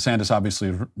 DeSantis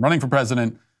obviously running for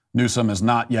president. Newsom is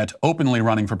not yet openly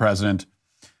running for president.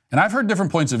 And I've heard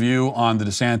different points of view on the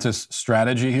DeSantis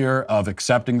strategy here of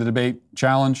accepting the debate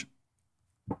challenge.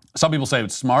 Some people say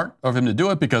it's smart of him to do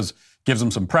it because it gives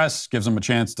him some press, gives him a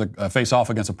chance to face off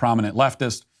against a prominent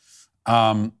leftist.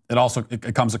 It also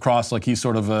comes across like he's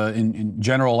sort of in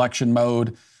general election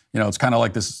mode. You know, it's kind of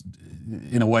like this,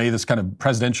 in a way, this kind of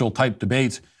presidential type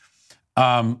debate.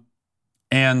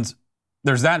 And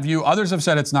there's that view. Others have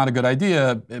said it's not a good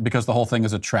idea because the whole thing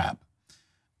is a trap.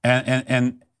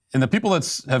 And the people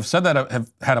that have said that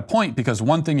have had a point because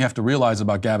one thing you have to realize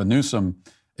about Gavin Newsom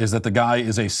is that the guy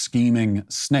is a scheming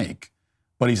snake,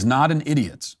 but he's not an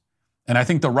idiot. And I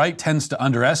think the right tends to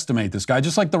underestimate this guy,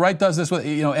 just like the right does this with,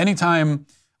 anytime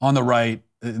on the right,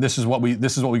 this is what we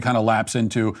kind of lapse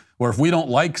into, where if we don't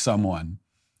like someone,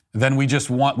 then we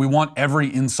want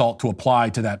every insult to apply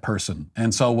to that person.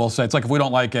 And so we'll say, it's like if we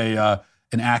don't like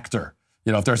an actor,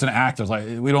 if there's an actor, it's like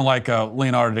we don't like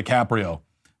Leonardo DiCaprio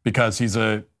because he's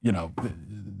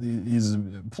he's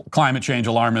a climate change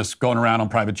alarmist going around on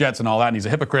private jets and all that, and he's a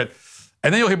hypocrite.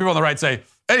 And then you'll hear people on the right say,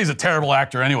 hey, he's a terrible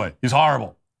actor anyway. He's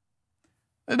horrible.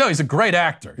 No, he's a great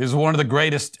actor. He's one of the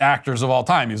greatest actors of all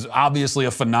time. He's obviously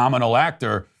a phenomenal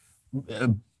actor,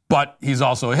 but he's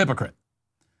also a hypocrite.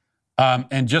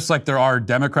 And just like there are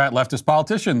Democrat leftist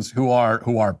politicians who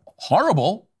are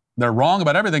horrible, they're wrong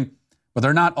about everything, but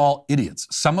they're not all idiots.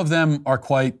 Some of them are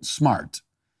quite smart.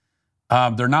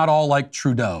 They're not all like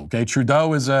Trudeau. Okay,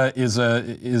 Trudeau is a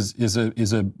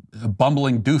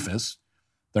bumbling doofus.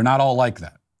 They're not all like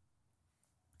that.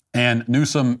 And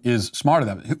Newsom is smarter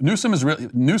than that.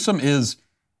 Newsom is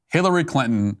Hillary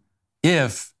Clinton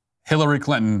if Hillary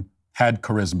Clinton had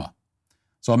charisma.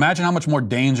 So imagine how much more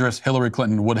dangerous Hillary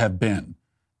Clinton would have been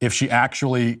if she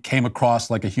actually came across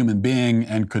like a human being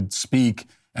and could speak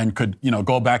and could,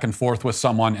 go back and forth with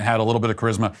someone and had a little bit of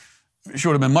charisma. She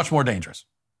would have been much more dangerous.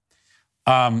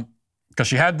 Because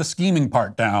she had the scheming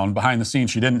part down behind the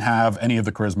scenes. She didn't have any of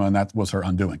the charisma, and that was her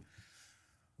undoing.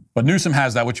 But Newsom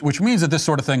has that, which means that this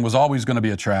sort of thing was always going to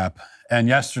be a trap. And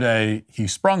yesterday, he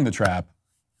sprung the trap,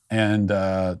 and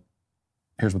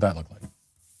here's what that looked like.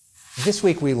 This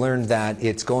week, we learned that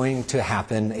it's going to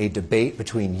happen, a debate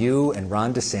between you and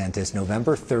Ron DeSantis,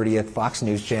 November 30th, Fox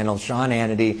News Channel, Sean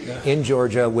Hannity in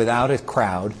Georgia without a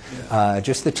crowd,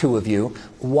 just the two of you.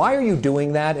 Why are you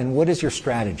doing that, and what is your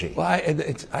strategy? Well,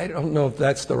 I don't know if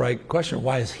that's the right question.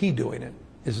 Why is he doing it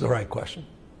is the right question.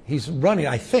 He's running,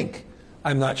 I think,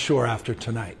 I'm not sure after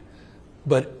tonight,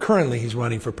 but currently he's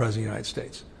running for President of the United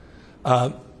States.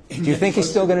 Do you think he's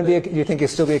still going to be? Do you think he'll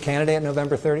still be a candidate on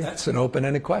November 30th? That's an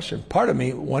open-ended question. Part of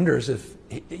me wonders if,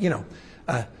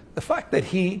 the fact that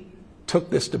he took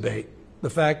this debate, the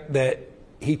fact that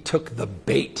he took the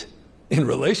bait in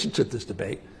relation to this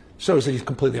debate, shows that he's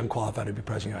completely unqualified to be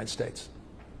President of the United States.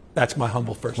 That's my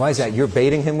humble first. Why is that? You're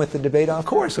baiting him with the debate offer? Of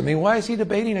course. I mean, why is he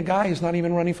debating a guy who's not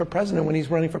even running for president when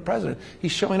he's running for president?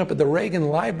 He's showing up at the Reagan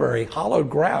Library, hallowed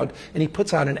ground, and he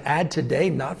puts out an ad today,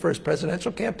 not for his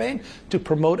presidential campaign, to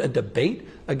promote a debate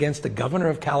against the governor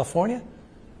of California?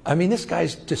 I mean, this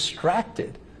guy's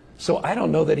distracted. So I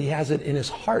don't know that he has it in his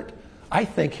heart. I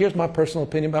think, here's my personal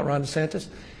opinion about Ron DeSantis,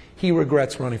 he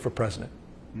regrets running for president.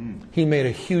 He made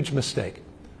a huge mistake.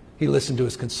 He listened to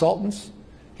his consultants.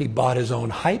 He bought his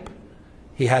own hype.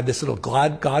 He had this little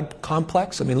God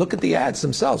complex. I mean, look at the ads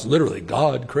themselves. Literally,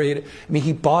 God created. I mean,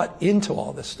 he bought into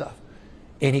all this stuff.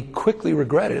 And he quickly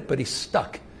regretted it, but he's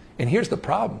stuck. And here's the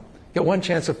problem. He got one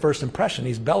chance at first impression.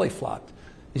 He's belly flopped.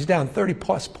 He's down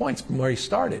 30-plus points from where he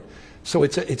started. So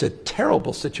it's a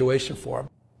terrible situation for him.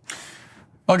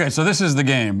 Okay, so this is the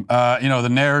game. The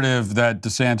narrative that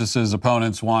DeSantis's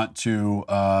opponents want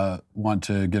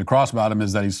to get across about him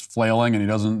is that he's flailing and he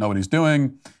doesn't know what he's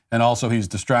doing, and also he's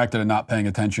distracted and not paying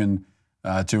attention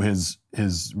to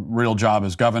his real job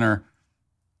as governor.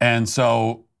 And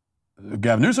so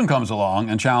Gavin Newsom comes along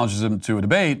and challenges him to a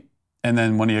debate, and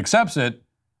then when he accepts it,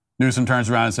 Newsom turns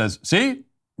around and says, "See,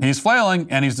 he's flailing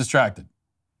and he's distracted."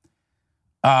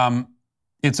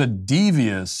 It's a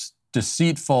devious,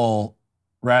 deceitful,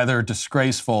 rather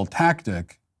disgraceful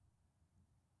tactic,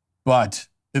 but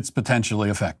it's potentially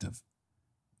effective.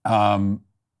 And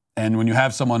when you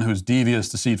have someone who's devious,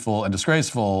 deceitful, and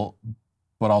disgraceful,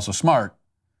 but also smart,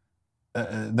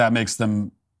 that makes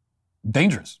them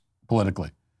dangerous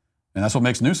politically. And that's what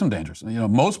makes Newsom dangerous.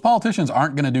 Most politicians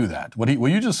aren't going to do that. What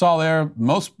you just saw there,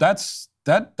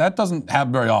 that doesn't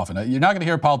happen very often. You're not going to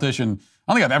hear a politician,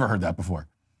 I don't think I've ever heard that before,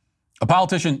 a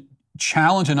politician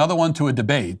challenge another one to a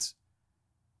debate,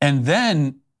 and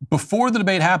then, before the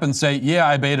debate happens, say, "Yeah,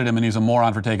 I baited him, and he's a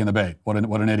moron for taking the bait. What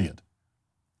an idiot!"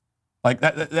 Like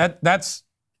that's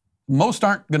most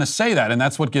aren't going to say that, and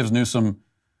that's what gives Newsom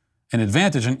an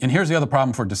advantage. And here's the other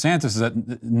problem for DeSantis: is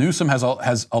that Newsom has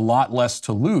a lot less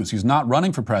to lose. He's not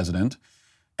running for president,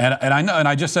 and I know, and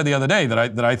I just said the other day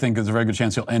that I think there's a very good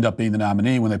chance he'll end up being the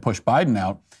nominee when they push Biden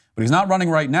out. But he's not running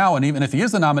right now, and even if he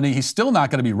is the nominee, he's still not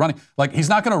going to be running. Like, he's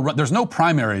not going to run. There's no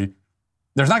primary.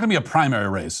 There's not going to be a primary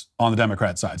race on the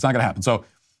Democrat side. It's not going to happen. So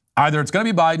either it's going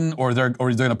to be Biden, or they're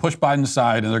going to push Biden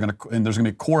aside, and there's going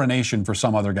to be a coronation for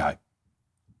some other guy.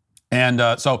 And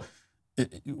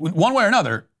one way or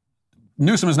another,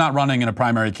 Newsom is not running in a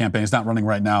primary campaign. He's not running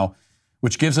right now,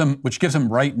 which gives him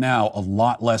right now a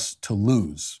lot less to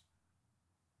lose,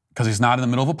 because he's not in the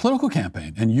middle of a political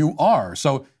campaign, and you are.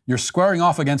 So you're squaring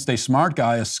off against a smart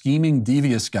guy, a scheming,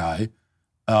 devious guy,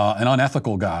 an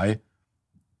unethical guy,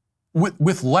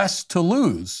 with less to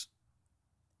lose.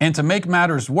 And to make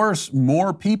matters worse,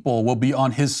 more people will be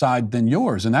on his side than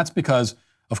yours. And that's because,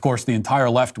 of course, the entire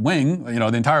left wing, the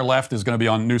entire left is going to be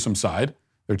on Newsom's side.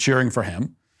 They're cheering for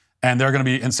him. And they're going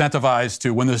to be incentivized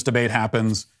to, when this debate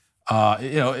happens,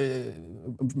 a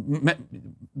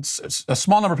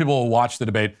small number of people will watch the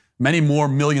debate. Many more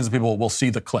millions of people will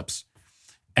see the clips.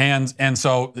 And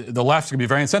so the left's going to be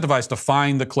very incentivized to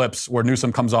find the clips where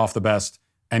Newsom comes off the best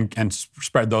and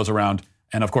spread those around.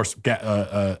 And, of course,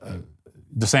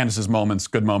 DeSantis' moments,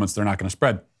 good moments, they're not going to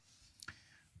spread.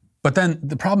 But then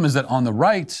the problem is that on the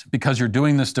right, because you're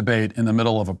doing this debate in the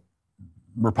middle of a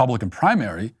Republican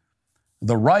primary,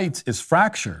 the right is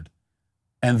fractured.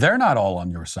 And they're not all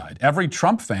on your side. Every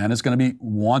Trump fan is going to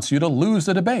wants you to lose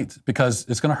the debate because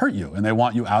it's going to hurt you and they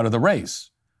want you out of the race.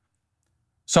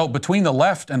 So between the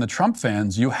left and the Trump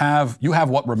fans, you have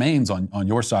what remains on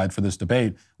your side for this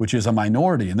debate, which is a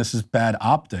minority. And this is bad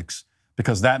optics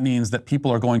because that means that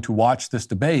people are going to watch this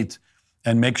debate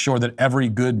and make sure that every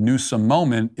good Newsom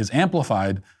moment is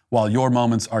amplified while your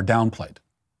moments are downplayed.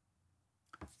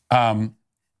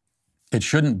 It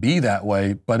shouldn't be that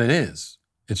way, but it is.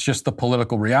 It's just the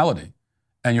political reality.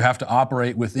 And you have to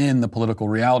operate within the political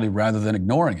reality rather than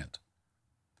ignoring it.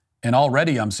 And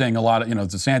already I'm seeing a lot of,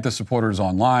 DeSantis supporters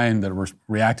online that were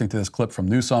reacting to this clip from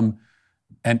Newsom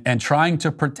and trying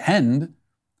to pretend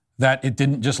that it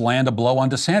didn't just land a blow on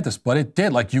DeSantis, but it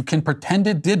did. Like, you can pretend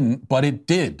it didn't, but it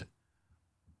did.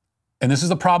 And this is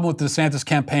the problem with the DeSantis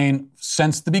campaign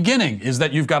since the beginning, is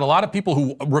that you've got a lot of people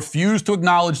who refuse to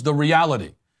acknowledge the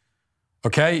reality.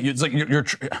 Okay? It's like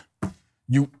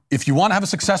if you want to have a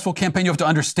successful campaign, you have to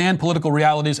understand political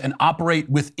realities and operate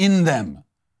within them.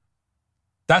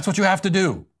 That's what you have to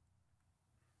do.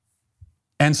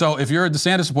 And so if you're a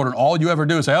DeSantis supporter and all you ever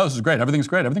do is say, oh, this is great, everything's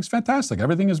fantastic,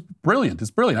 everything is brilliant,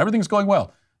 it's brilliant, everything's going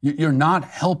well, you're not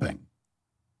helping.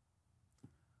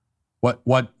 What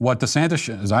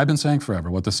DeSantis, as I've been saying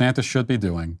forever, what DeSantis should be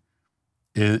doing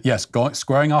is, yes,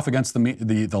 squaring off against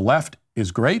the left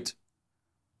is great,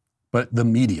 but the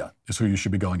media is who you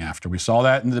should be going after. We saw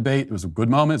that in the debate. It was a good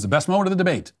moment. It's the best moment of the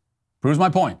debate. Proves my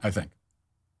point, I think.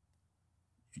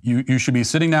 You should be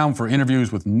sitting down for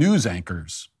interviews with news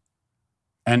anchors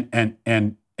and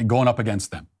going up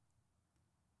against them.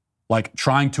 Like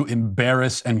trying to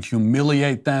embarrass and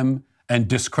humiliate them and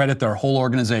discredit their whole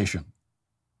organization.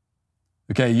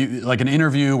 Okay, like an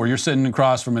interview where you're sitting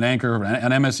across from an anchor,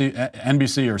 an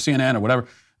NBC or CNN or whatever,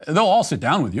 they'll all sit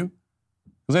down with you.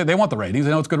 Because they want the ratings.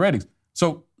 They know it's good ratings.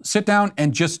 So sit down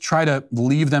and just try to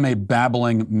leave them a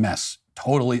babbling mess,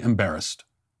 totally embarrassed.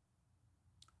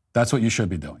 That's what you should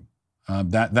be doing.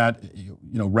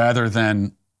 Rather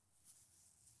than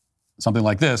something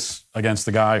like this against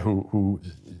the guy who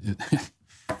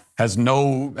has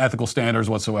no ethical standards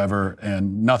whatsoever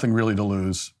and nothing really to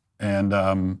lose,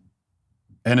 and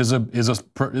is a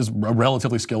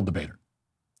relatively skilled debater.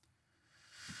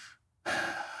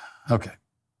 Okay.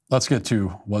 Let's get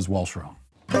to Was Walsh Wrong?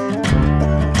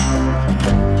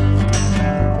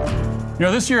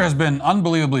 This year has been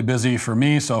unbelievably busy for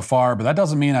me so far, but that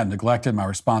doesn't mean I've neglected my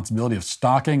responsibility of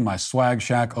stocking my swag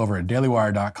shack over at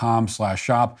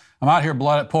dailywire.com/shop. I'm out here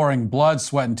pouring blood,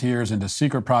 sweat, and tears into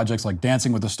secret projects like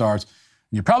Dancing with the Stars.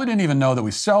 You probably didn't even know that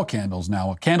we sell candles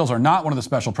now. Candles are not one of the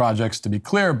special projects, to be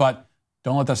clear, but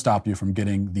don't let that stop you from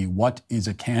getting the What is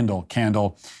a Candle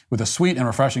candle. With a sweet and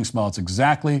refreshing smell, it's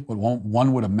exactly what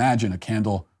one would imagine a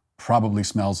candle probably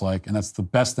smells like. And that's the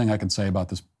best thing I can say about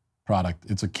this product.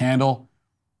 It's a candle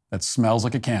that smells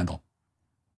like a candle.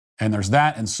 And there's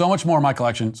that and so much more in my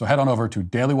collection. So head on over to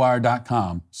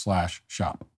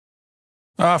dailywire.com/shop.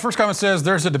 First comment says,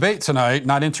 there's a debate tonight.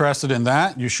 Not interested in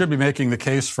that. You should be making the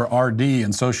case for RD,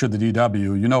 and so should the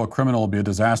DW. A criminal will be a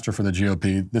disaster for the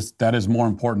GOP. That is more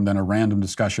important than a random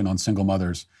discussion on single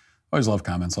mothers. I always love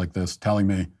comments like this telling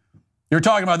me, you're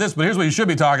talking about this, but here's what you should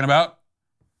be talking about.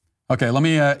 Okay, let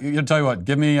me tell you what.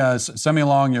 Send me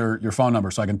along your phone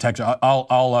number so I can text you.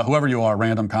 I'll whoever you are,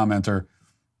 random commenter,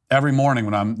 every morning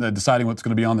when I'm deciding what's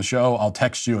going to be on the show, I'll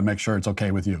text you and make sure it's okay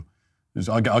with you.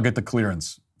 I'll get the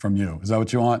clearance from you. Is that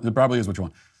what you want? It probably is what you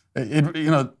want.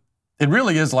 It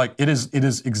really is like, it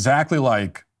is exactly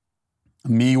like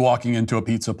me walking into a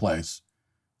pizza place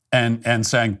and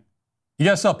saying, you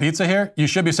guys sell pizza here? You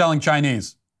should be selling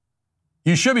Chinese.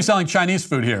 You should be selling Chinese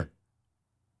food here.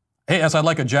 Hey, yes, I'd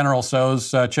like a General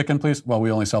Tso's chicken, please. Well,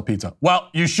 we only sell pizza. Well,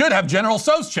 you should have General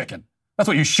Tso's chicken. That's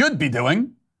what you should be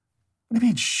doing. What do you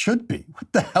mean should be?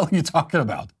 What the hell are you talking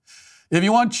about? If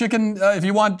you want if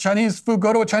you want Chinese food,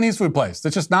 go to a Chinese food place.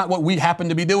 That's just not what we happen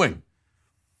to be doing.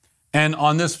 And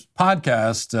on this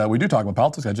podcast, we do talk about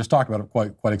politics. I just talked about it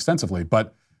quite extensively,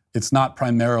 but it's not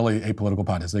primarily a political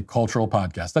podcast. It's a cultural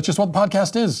podcast. That's just what the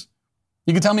podcast is.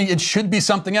 You can tell me it should be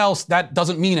something else. That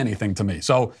doesn't mean anything to me.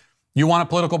 So you want a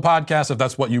political podcast, if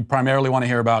that's what you primarily want to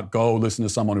hear about, go listen to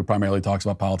someone who primarily talks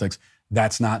about politics.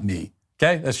 That's not me.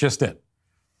 Okay? That's just it.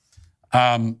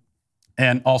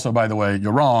 And also, by the way,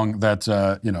 you're wrong that,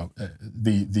 the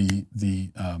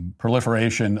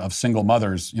proliferation of single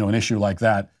mothers, an issue like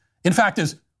that, in fact,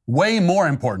 is way more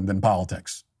important than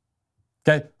politics.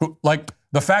 Okay? Like,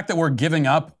 the fact that we're giving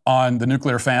up on the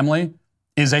nuclear family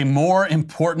is a more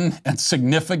important and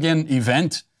significant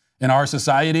event in our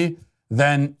society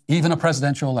than even a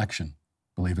presidential election,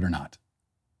 believe it or not.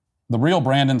 The real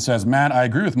Brandon says, Matt, I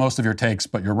agree with most of your takes,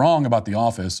 but you're wrong about The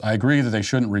Office. I agree that they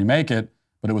shouldn't remake it,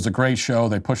 but it was a great show.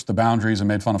 They pushed the boundaries and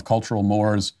made fun of cultural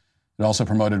mores. It also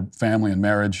promoted family and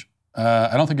marriage.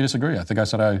 I don't think you disagree. I think I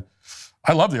said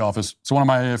I love The Office. It's one of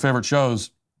my favorite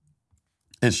shows.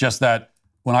 It's just that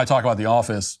when I talk about The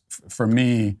Office, for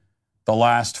me, the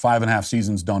last 5.5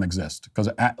 seasons don't exist. Because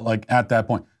at that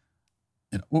point,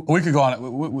 we could go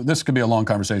on. This could be a long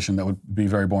conversation that would be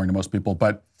very boring to most people.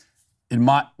 But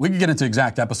we could get into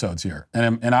exact episodes here.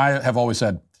 And I have always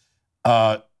said,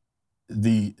 I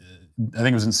think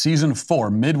it was in season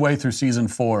 4, midway through season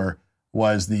 4,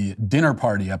 was the dinner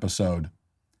party episode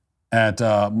at,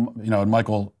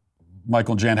 Michael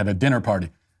and Jan had a dinner party.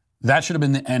 That should have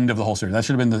been the end of the whole series. That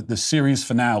should have been the series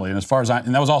finale. And as far as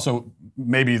and that was also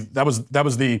that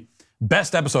was the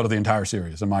best episode of the entire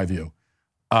series, in my view.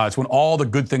 It's when all the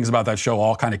good things about that show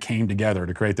all kind of came together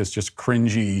to create this just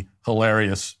cringy,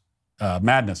 hilarious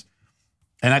madness.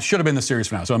 And that should have been the series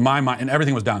finale. So in my mind, and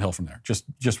everything was downhill from there.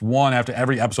 Just one after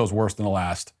every episode was worse than the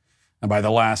last. And by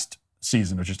the last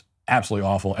season, it was just absolutely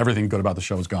awful. Everything good about the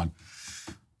show is gone.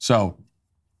 So,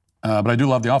 but I do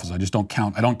love The Office. I just don't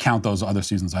count those other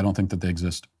seasons. I don't think that they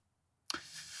exist.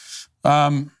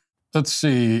 Let's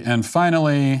see. And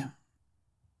finally,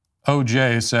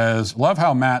 OJ says, love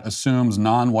how Matt assumes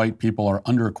non-white people are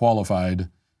underqualified.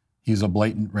 He's a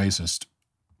blatant racist.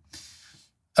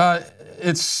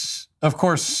 It's, of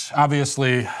course,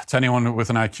 obviously, to anyone with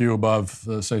an IQ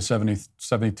above, say,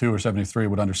 72 or 73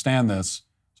 would understand this.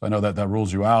 So I know that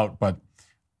rules you out. But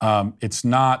it's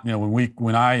not,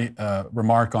 when I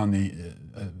remark on the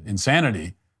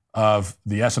insanity of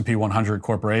the S&P 100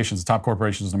 corporations, the top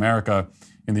corporations in America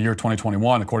in the year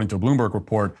 2021, according to a Bloomberg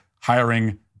report,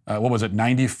 hiring,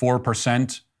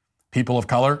 94% people of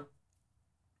color?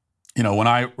 When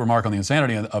I remark on the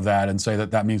insanity of that and say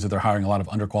that means that they're hiring a lot of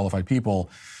underqualified people,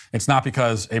 it's not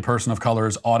because a person of color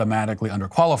is automatically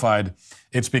underqualified.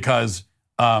 It's because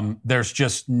there's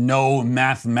just no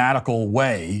mathematical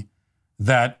way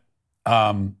that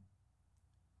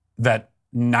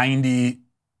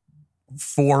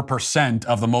 94%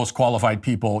 of the most qualified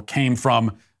people came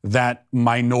from that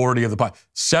minority of the population.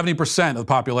 70% of the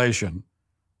population,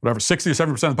 60 or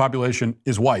 70% of the population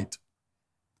is white.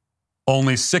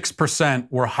 Only 6%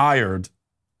 were hired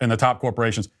in the top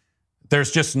corporations. There's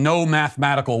just no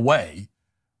mathematical way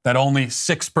that only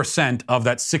 6% of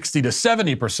that 60 to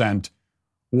 70%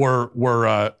 were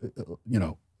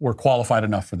qualified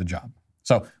enough for the job.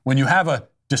 So when you have a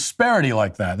disparity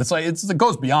like that, it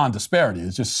goes beyond disparity.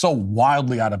 It's just so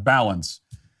wildly out of balance.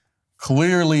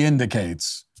 Clearly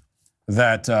indicates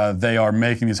that they are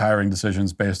making these hiring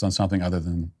decisions based on something other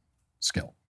than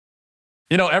skill.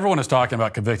 Everyone is talking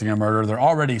about convicting a murderer. There are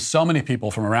already so many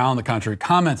people from around the country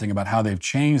commenting about how they've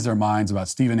changed their minds about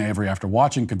Stephen Avery after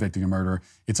watching Convicting a Murderer.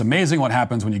 It's amazing what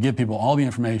happens when you give people all the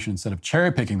information instead of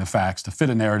cherry-picking the facts to fit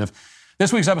a narrative.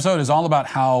 This week's episode is all about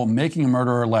how Making a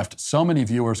Murderer left so many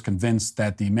viewers convinced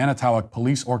that the Manitowoc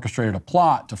police orchestrated a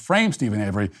plot to frame Stephen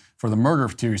Avery for the murder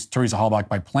of Teresa Halbach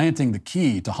by planting the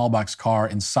key to Halbach's car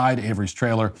inside Avery's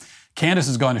trailer. Candace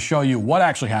is going to show you what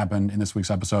actually happened in this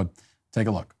week's episode. Take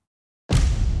a look.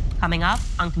 Coming up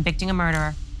on Convicting a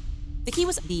Murderer. The key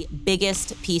was the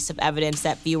biggest piece of evidence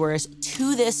that viewers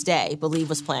to this day believe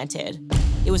was planted.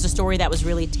 It was a story that was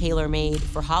really tailor-made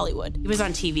for Hollywood. He was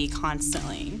on TV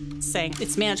constantly saying,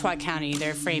 it's Manitowoc County,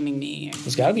 they're framing me.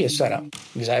 It's got to be a setup,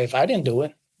 because if I didn't do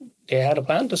it, they had a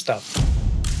plan to stuff.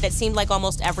 It seemed like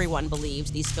almost everyone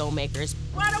believed these filmmakers.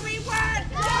 What do we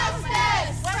want?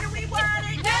 Justice! What do we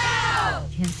want it now?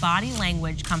 His body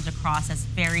language comes across as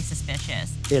very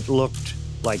suspicious. It looked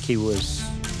like he was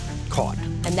caught.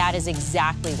 And that is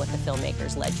exactly what the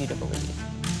filmmakers led you to believe.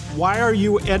 Why are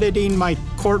you editing my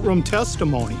courtroom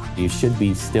testimony? You should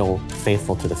be still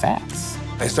faithful to the facts.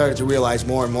 I started to realize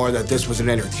more and more that this was an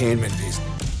entertainment piece.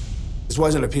 This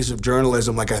wasn't a piece of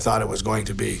journalism like I thought it was going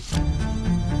to be.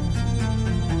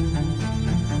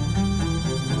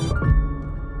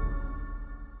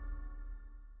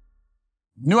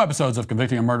 New episodes of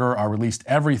Convicting a Murderer are released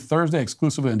every Thursday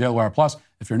exclusively on Daily Wire Plus.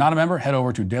 If you're not a member, head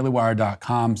over to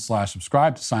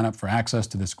dailywire.com/subscribe to sign up for access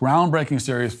to this groundbreaking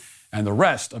series and the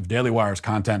rest of Daily Wire's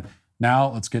content.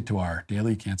 Now, let's get to our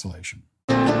daily cancellation.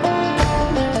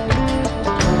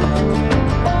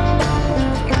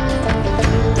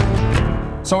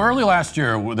 So early last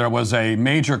year, there was a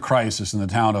major crisis in the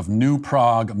town of New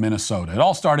Prague, Minnesota. It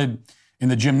all started in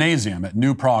the gymnasium at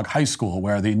New Prague High School,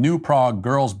 where the New Prague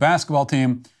girls basketball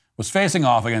team was facing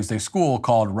off against a school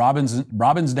called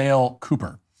Robbinsdale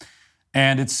Cooper.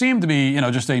 And it seemed to be,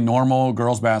 just a normal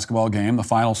girls basketball game. The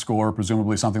final score,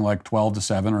 presumably something like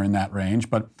 12-7 or in that range.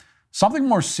 But something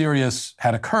more serious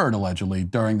had occurred, allegedly,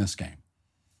 during this game.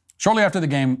 Shortly after the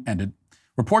game ended,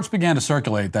 reports began to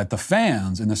circulate that the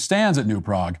fans in the stands at New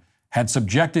Prague had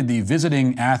subjected the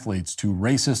visiting athletes to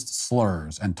racist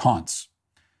slurs and taunts.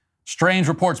 Strange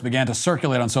reports began to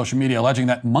circulate on social media alleging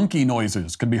that monkey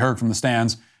noises could be heard from the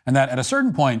stands and that at a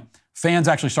certain point, fans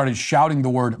actually started shouting the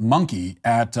word monkey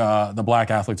at the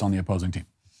black athletes on the opposing team.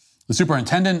 The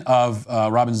superintendent of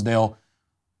Robbinsdale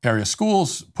area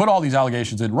schools put all these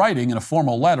allegations in writing in a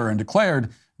formal letter and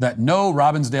declared that no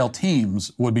Robbinsdale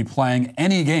teams would be playing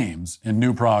any games in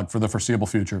New Prague for the foreseeable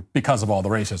future because of all the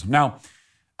racism. Now,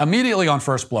 immediately on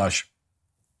first blush,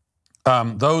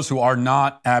 those who are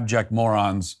not abject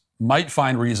morons might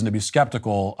find reason to be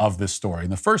skeptical of this story.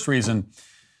 And the first reason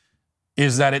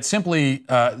is that it simply,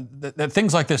 that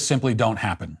things like this simply don't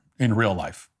happen in real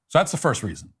life. So that's the first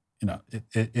reason.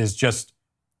 It is just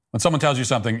when someone tells you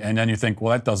something and then you think,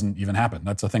 well, that doesn't even happen.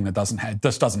 That's a thing that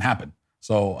doesn't happen.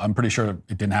 So I'm pretty sure it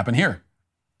didn't happen here.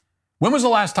 When was the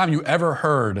last time you ever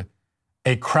heard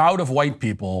a crowd of white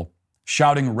people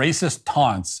shouting racist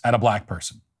taunts at a black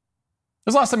person?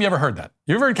 When's the last time you ever heard that?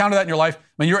 You ever encountered that in your life? I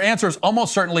mean, your answer is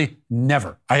almost certainly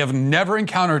never. I have never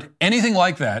encountered anything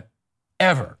like that,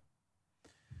 ever.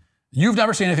 You've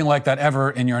never seen anything like that ever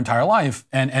in your entire life,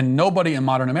 and nobody in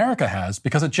modern America has,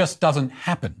 because it just doesn't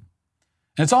happen.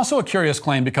 And it's also a curious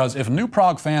claim because if New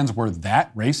Prague fans were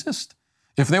that racist,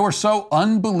 if they were so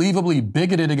unbelievably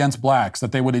bigoted against blacks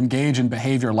that they would engage in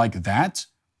behavior like that,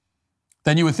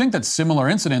 then you would think that similar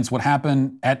incidents would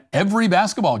happen at every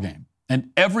basketball game and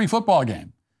every football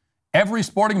game, every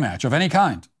sporting match of any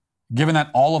kind, given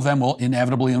that all of them will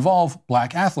inevitably involve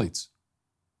black athletes.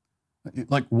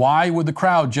 Like, why would the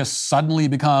crowd just suddenly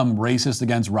become racist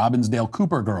against Robbinsdale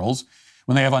Cooper girls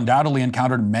when they have undoubtedly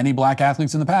encountered many black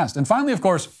athletes in the past? And finally, of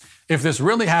course, if this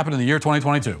really happened in the year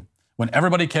 2022, when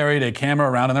everybody carried a camera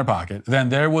around in their pocket, then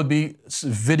there would be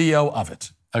video of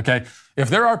it, okay? If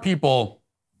there are people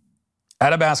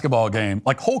at a basketball game,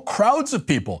 like whole crowds of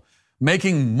people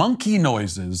making monkey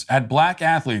noises at black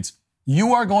athletes,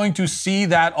 you are going to see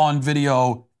that on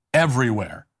video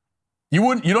everywhere. You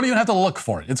don't even have to look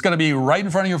for it. It's going to be right in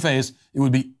front of your face. It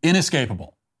would be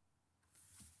inescapable.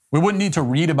 We wouldn't need to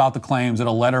read about the claims in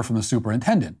a letter from the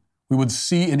superintendent. We would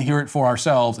see and hear it for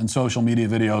ourselves in social media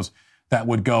videos that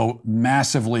would go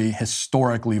massively,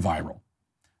 historically viral.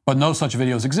 But no such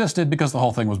videos existed because the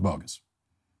whole thing was bogus.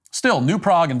 Still, New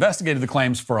Prague investigated the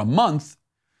claims for a month,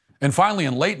 and finally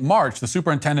in late March, the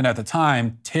superintendent at the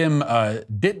time, Tim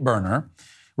Dittberner,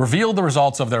 revealed the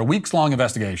results of their weeks-long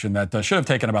investigation that should have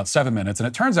taken about 7 minutes, and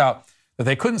it turns out that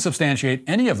they couldn't substantiate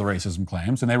any of the racism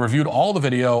claims, and they reviewed all the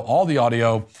video, all the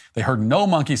audio. They heard no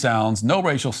monkey sounds, no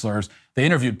racial slurs. They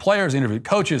interviewed players, interviewed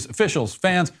coaches, officials,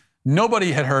 fans.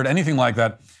 Nobody had heard anything like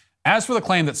that. As for the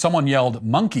claim that someone yelled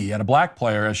monkey at a black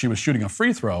player as she was shooting a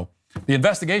free throw, the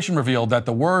investigation revealed that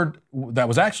the word that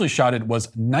was actually shouted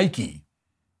was Nike,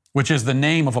 which is the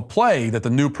name of a play that the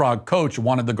New Prague coach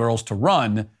wanted the girls to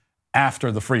run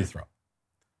after the free throw.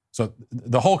 So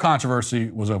the whole controversy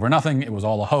was over nothing. It was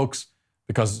all a hoax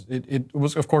because it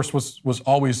was, of course, was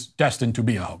always destined to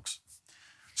be a hoax.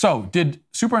 So did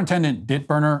Superintendent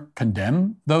Dittberner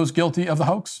condemn those guilty of the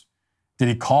hoax? Did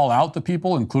he call out the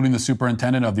people, including the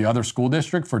superintendent of the other school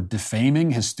district, for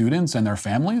defaming his students and their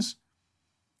families?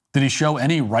 Did he show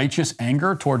any righteous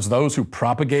anger towards those who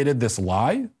propagated this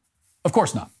lie? Of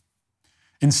course not.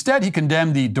 Instead, he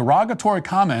condemned the derogatory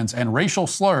comments and racial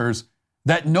slurs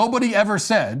that nobody ever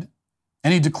said,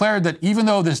 and he declared that even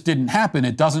though this didn't happen,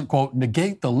 it doesn't, quote,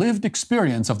 negate the lived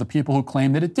experience of the people who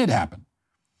claim that it did happen.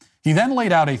 He then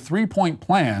laid out a 3-point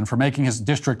plan for making his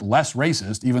district less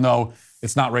racist, even though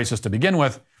it's not racist to begin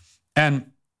with. And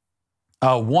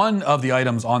one of the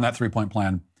items on that 3-point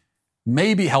plan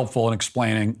may be helpful in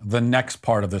explaining the next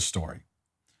part of this story.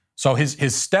 So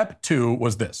his step 2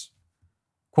 was this,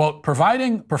 quote,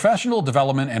 providing professional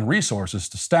development and resources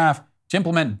to staff to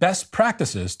implement best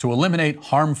practices to eliminate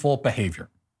harmful behavior.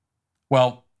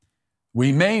 Well,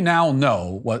 we may now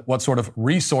know what sort of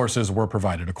resources were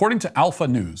provided. According to Alpha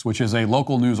News, which is a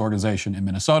local news organization in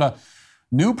Minnesota,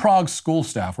 New Prague school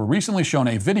staff were recently shown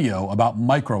a video about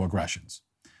microaggressions.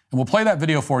 And we'll play that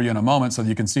video for you in a moment so that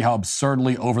you can see how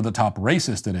absurdly over-the-top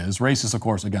racist it is. Racist, of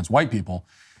course, against white people.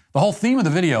 The whole theme of the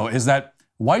video is that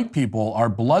white people are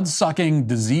blood-sucking,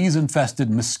 disease-infested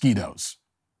mosquitoes.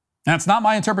 And it's not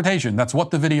my interpretation. That's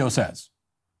what the video says.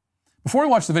 Before we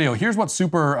watch the video, here's what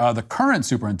the current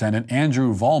superintendent,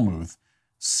 Andrew Volmuth,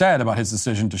 said about his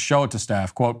decision to show it to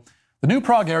staff. Quote, "The new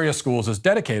Prague area schools is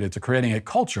dedicated to creating a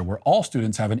culture where all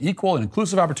students have an equal and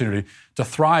inclusive opportunity to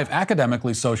thrive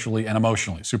academically, socially, and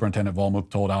emotionally," Superintendent Volmuth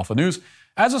told Alpha News.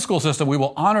 "As a school system, we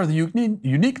will honor the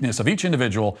uniqueness of each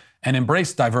individual and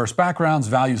embrace diverse backgrounds,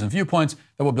 values, and viewpoints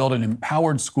that will build an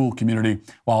empowered school community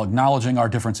while acknowledging our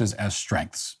differences as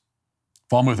strengths."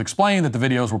 Volmuth explained that the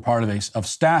videos were part of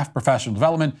staff professional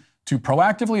development to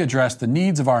proactively address the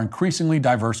needs of our increasingly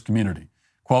diverse community.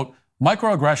 Quote,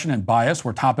 "Microaggression and bias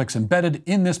were topics embedded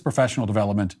in this professional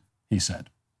development," he said.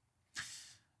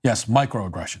 Yes,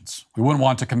 microaggressions. We wouldn't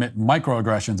want to commit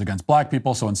microaggressions against black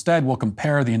people, so instead we'll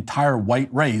compare the entire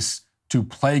white race to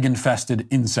plague-infested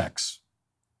insects.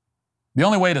 The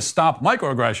only way to stop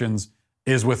microaggressions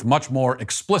is with much more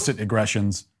explicit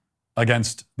aggressions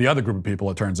against the other group of people,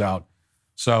 it turns out.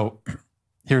 So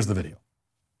here's the video.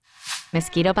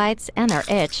 Mosquito bites and their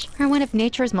itch are one of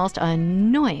nature's most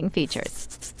annoying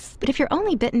features. But if you're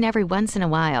only bitten every once in a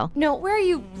while... No, where are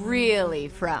you really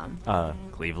from?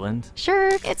 Cleveland? Sure,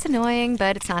 it's annoying,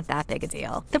 but it's not that big a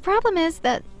deal. The problem is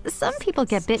that some people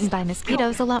get bitten by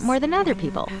mosquitoes a lot more than other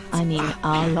people. I mean,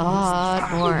 a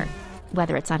lot more.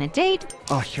 Whether it's on a date...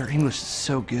 Oh, your English is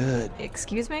so good.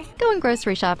 Excuse me? Going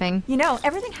grocery shopping. You know,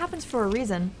 everything happens for a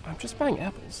reason. I'm just buying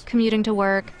apples. Commuting to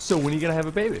work. So when are you gonna have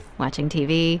a baby? Watching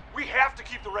TV. We have to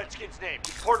keep the Redskins name.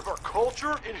 It's part of our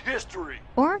culture and history.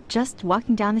 Or just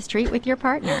walking down the street with your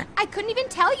partner. I couldn't even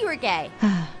tell you were gay.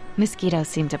 Mosquitoes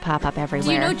seem to pop up everywhere.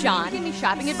 Do you know John? Give me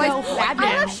shopping advice.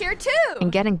 I love Cher too. And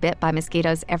getting bit by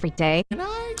mosquitoes every day. Can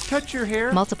I touch your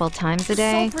hair? Multiple times a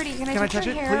day. So pretty. Can I touch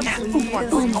it, your hair?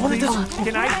 please?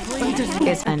 Can I please?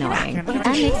 Is annoying. And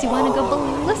makes you want to go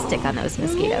ballistic on those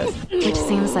mosquitoes. Which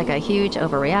seems like a huge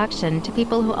overreaction to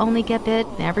people who only get bit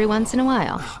every once in a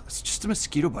while. It's just a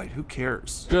mosquito bite. Who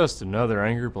cares? Just another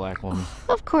angry black woman.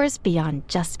 Of course, beyond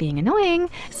just being annoying,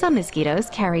 some mosquitoes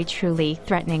carry truly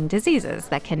threatening diseases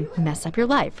that can mess up your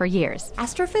life for years.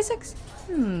 Astrophysics?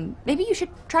 Maybe you should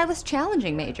try this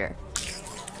challenging major.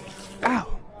 Ow,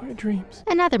 my dreams.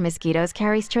 And other mosquitoes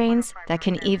carry strains that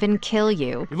can even kill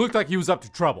you. He looked like he was up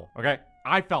to trouble, okay?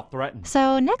 I felt threatened.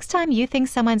 So next time you think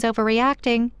someone's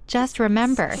overreacting, just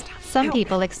remember, some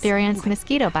people experience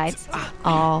mosquito bites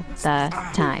all the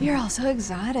time. You're all so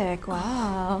exotic.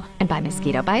 Wow. And by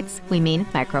mosquito bites, we mean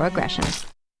microaggressions.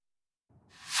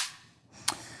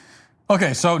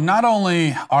 Okay, so not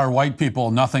only are white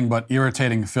people nothing but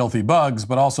irritating, filthy bugs,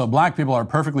 but also black people are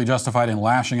perfectly justified in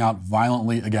lashing out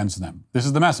violently against them. This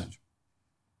is the message.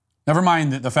 Never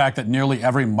mind the fact that nearly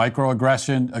every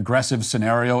aggressive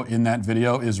scenario in that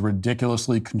video is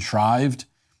ridiculously contrived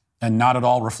and not at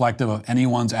all reflective of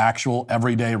anyone's actual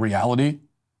everyday reality.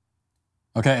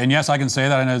 Okay, and yes, I can say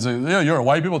that, and you're a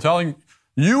white people telling,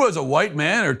 you as a white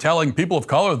man are telling people of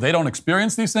color they don't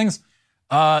experience these things?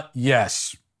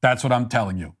 Yes. That's what I'm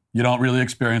telling you. You don't really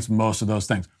experience most of those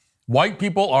things. White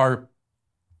people are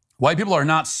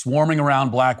not swarming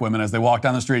around black women as they walk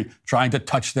down the street trying to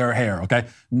touch their hair, okay?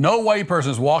 No white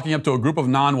person is walking up to a group of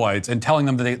non-whites and telling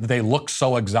them that they look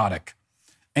so exotic.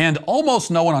 And almost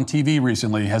no one on TV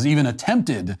recently has even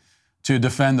attempted to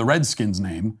defend the Redskins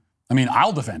name. I mean,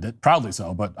 I'll defend it, proudly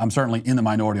so, but I'm certainly in the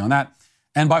minority on that.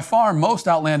 And by far most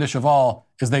outlandish of all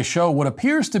is they show what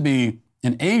appears to be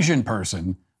an Asian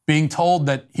person being told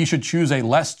that he should choose a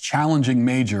less challenging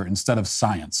major instead of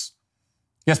science.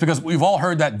 Yes, because we've all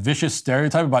heard that vicious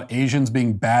stereotype about Asians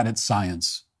being bad at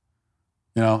science.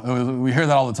 You know, we hear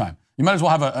that all the time. You might as well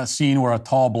have a scene where a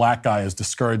tall black guy is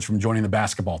discouraged from joining the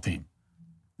basketball team.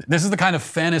 This is the kind of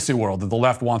fantasy world that the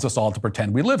left wants us all to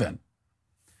pretend we live in.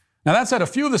 Now, that said, a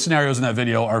few of the scenarios in that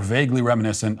video are vaguely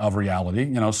reminiscent of reality.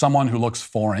 You know, someone who looks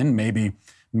foreign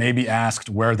maybe asked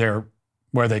where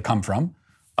they come from.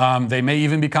 They may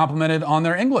even be complimented on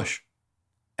their English.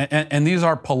 And these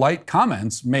are polite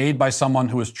comments made by someone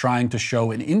who is trying to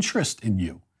show an interest in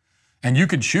you. And you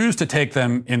could choose to take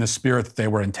them in the spirit that they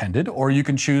were intended, or you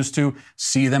can choose to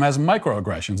see them as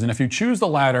microaggressions. And if you choose the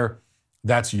latter,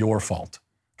 that's your fault.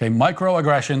 Okay,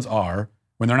 microaggressions are,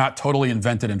 when they're not totally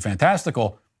invented and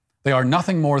fantastical, they are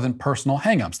nothing more than personal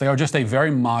hangups. They are just a very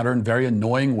modern, very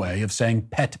annoying way of saying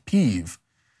pet peeve.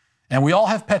 And we all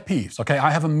have pet peeves, okay?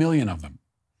 I have a million of them.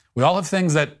 We all have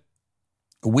things that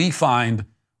we find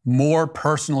more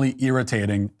personally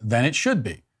irritating than it should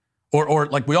be. Or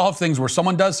like we all have things where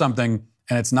someone does something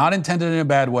and it's not intended in a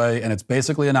bad way and it's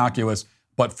basically innocuous,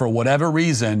 but for whatever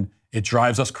reason, it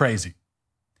drives us crazy.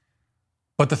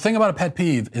 But the thing about a pet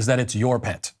peeve is that it's your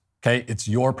pet, okay? It's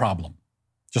your problem.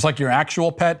 Just like your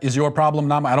actual pet is your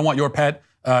problem. I don't want your pet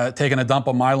taking a dump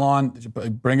on my lawn,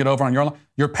 bring it over on your lawn.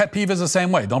 Your pet peeve is the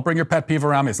same way. Don't bring your pet peeve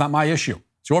around me. It's not my issue.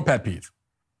 It's your pet peeve.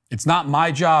 It's not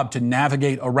my job to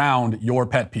navigate around your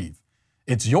pet peeve.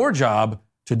 It's your job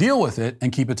to deal with it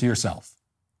and keep it to yourself.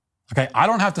 Okay, I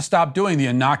don't have to stop doing the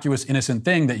innocuous, innocent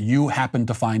thing that you happen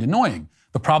to find annoying.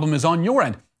 The problem is on your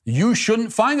end. You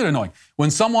shouldn't find it annoying. When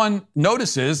someone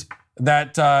notices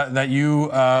that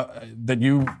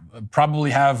you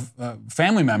probably have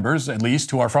family members, at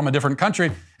least, who are from a different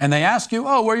country, and they ask you,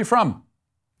 "Oh, where are you from?"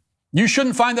 You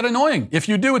shouldn't find that annoying. If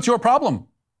you do, it's your problem.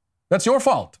 That's your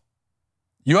fault.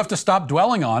 You have to stop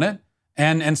dwelling on it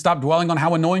and stop dwelling on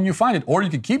how annoying you find it. Or you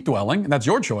could keep dwelling, and that's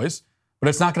your choice, but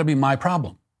it's not going to be my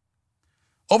problem.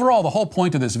 Overall, the whole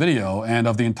point of this video and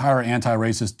of the entire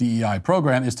anti-racist DEI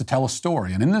program is to tell a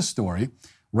story. And in this story,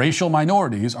 racial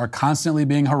minorities are constantly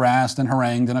being harassed and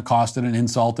harangued and accosted and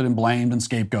insulted and blamed and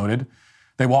scapegoated.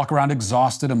 They walk around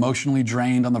exhausted, emotionally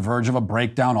drained, on the verge of a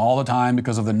breakdown all the time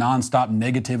because of the nonstop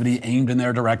negativity aimed in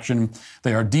their direction.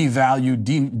 They are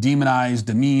devalued, demonized,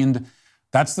 demeaned.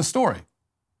 That's the story.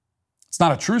 It's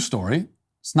not a true story.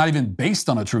 It's not even based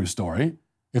on a true story.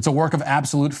 It's a work of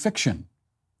absolute fiction.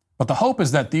 But the hope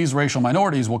is that these racial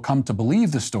minorities will come to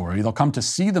believe the story. They'll come to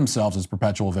see themselves as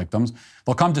perpetual victims.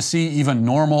 They'll come to see even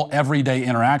normal, everyday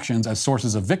interactions as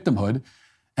sources of victimhood.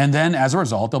 And then, as a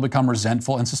result, they'll become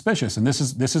resentful and suspicious. And this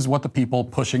is what the people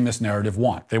pushing this narrative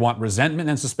want. They want resentment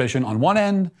and suspicion on one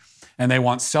end, and they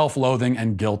want self-loathing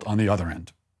and guilt on the other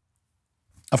end.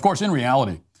 Of course, in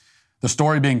reality, the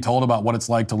story being told about what it's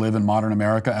like to live in modern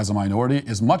America as a minority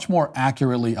is much more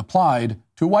accurately applied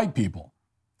to white people.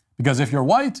 Because if you're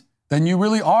white, then you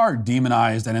really are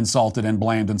demonized and insulted and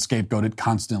blamed and scapegoated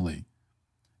constantly.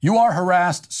 You are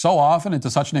harassed so often and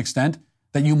to such an extent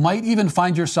that you might even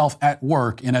find yourself at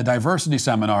work in a diversity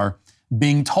seminar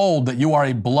being told that you are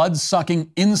a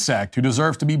blood-sucking insect who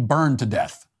deserves to be burned to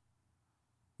death.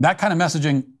 That kind of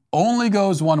messaging only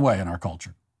goes one way in our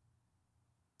culture.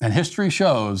 And history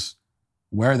shows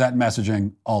where that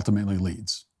messaging ultimately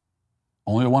leads.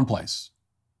 Only to one place.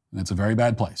 And it's a very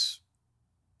bad place.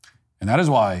 And that is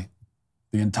why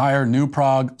the entire New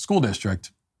Prague School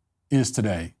District is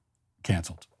today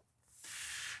canceled.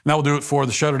 And that will do it for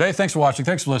the show today. Thanks for watching.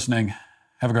 Thanks for listening.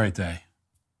 Have a great day.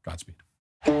 Godspeed.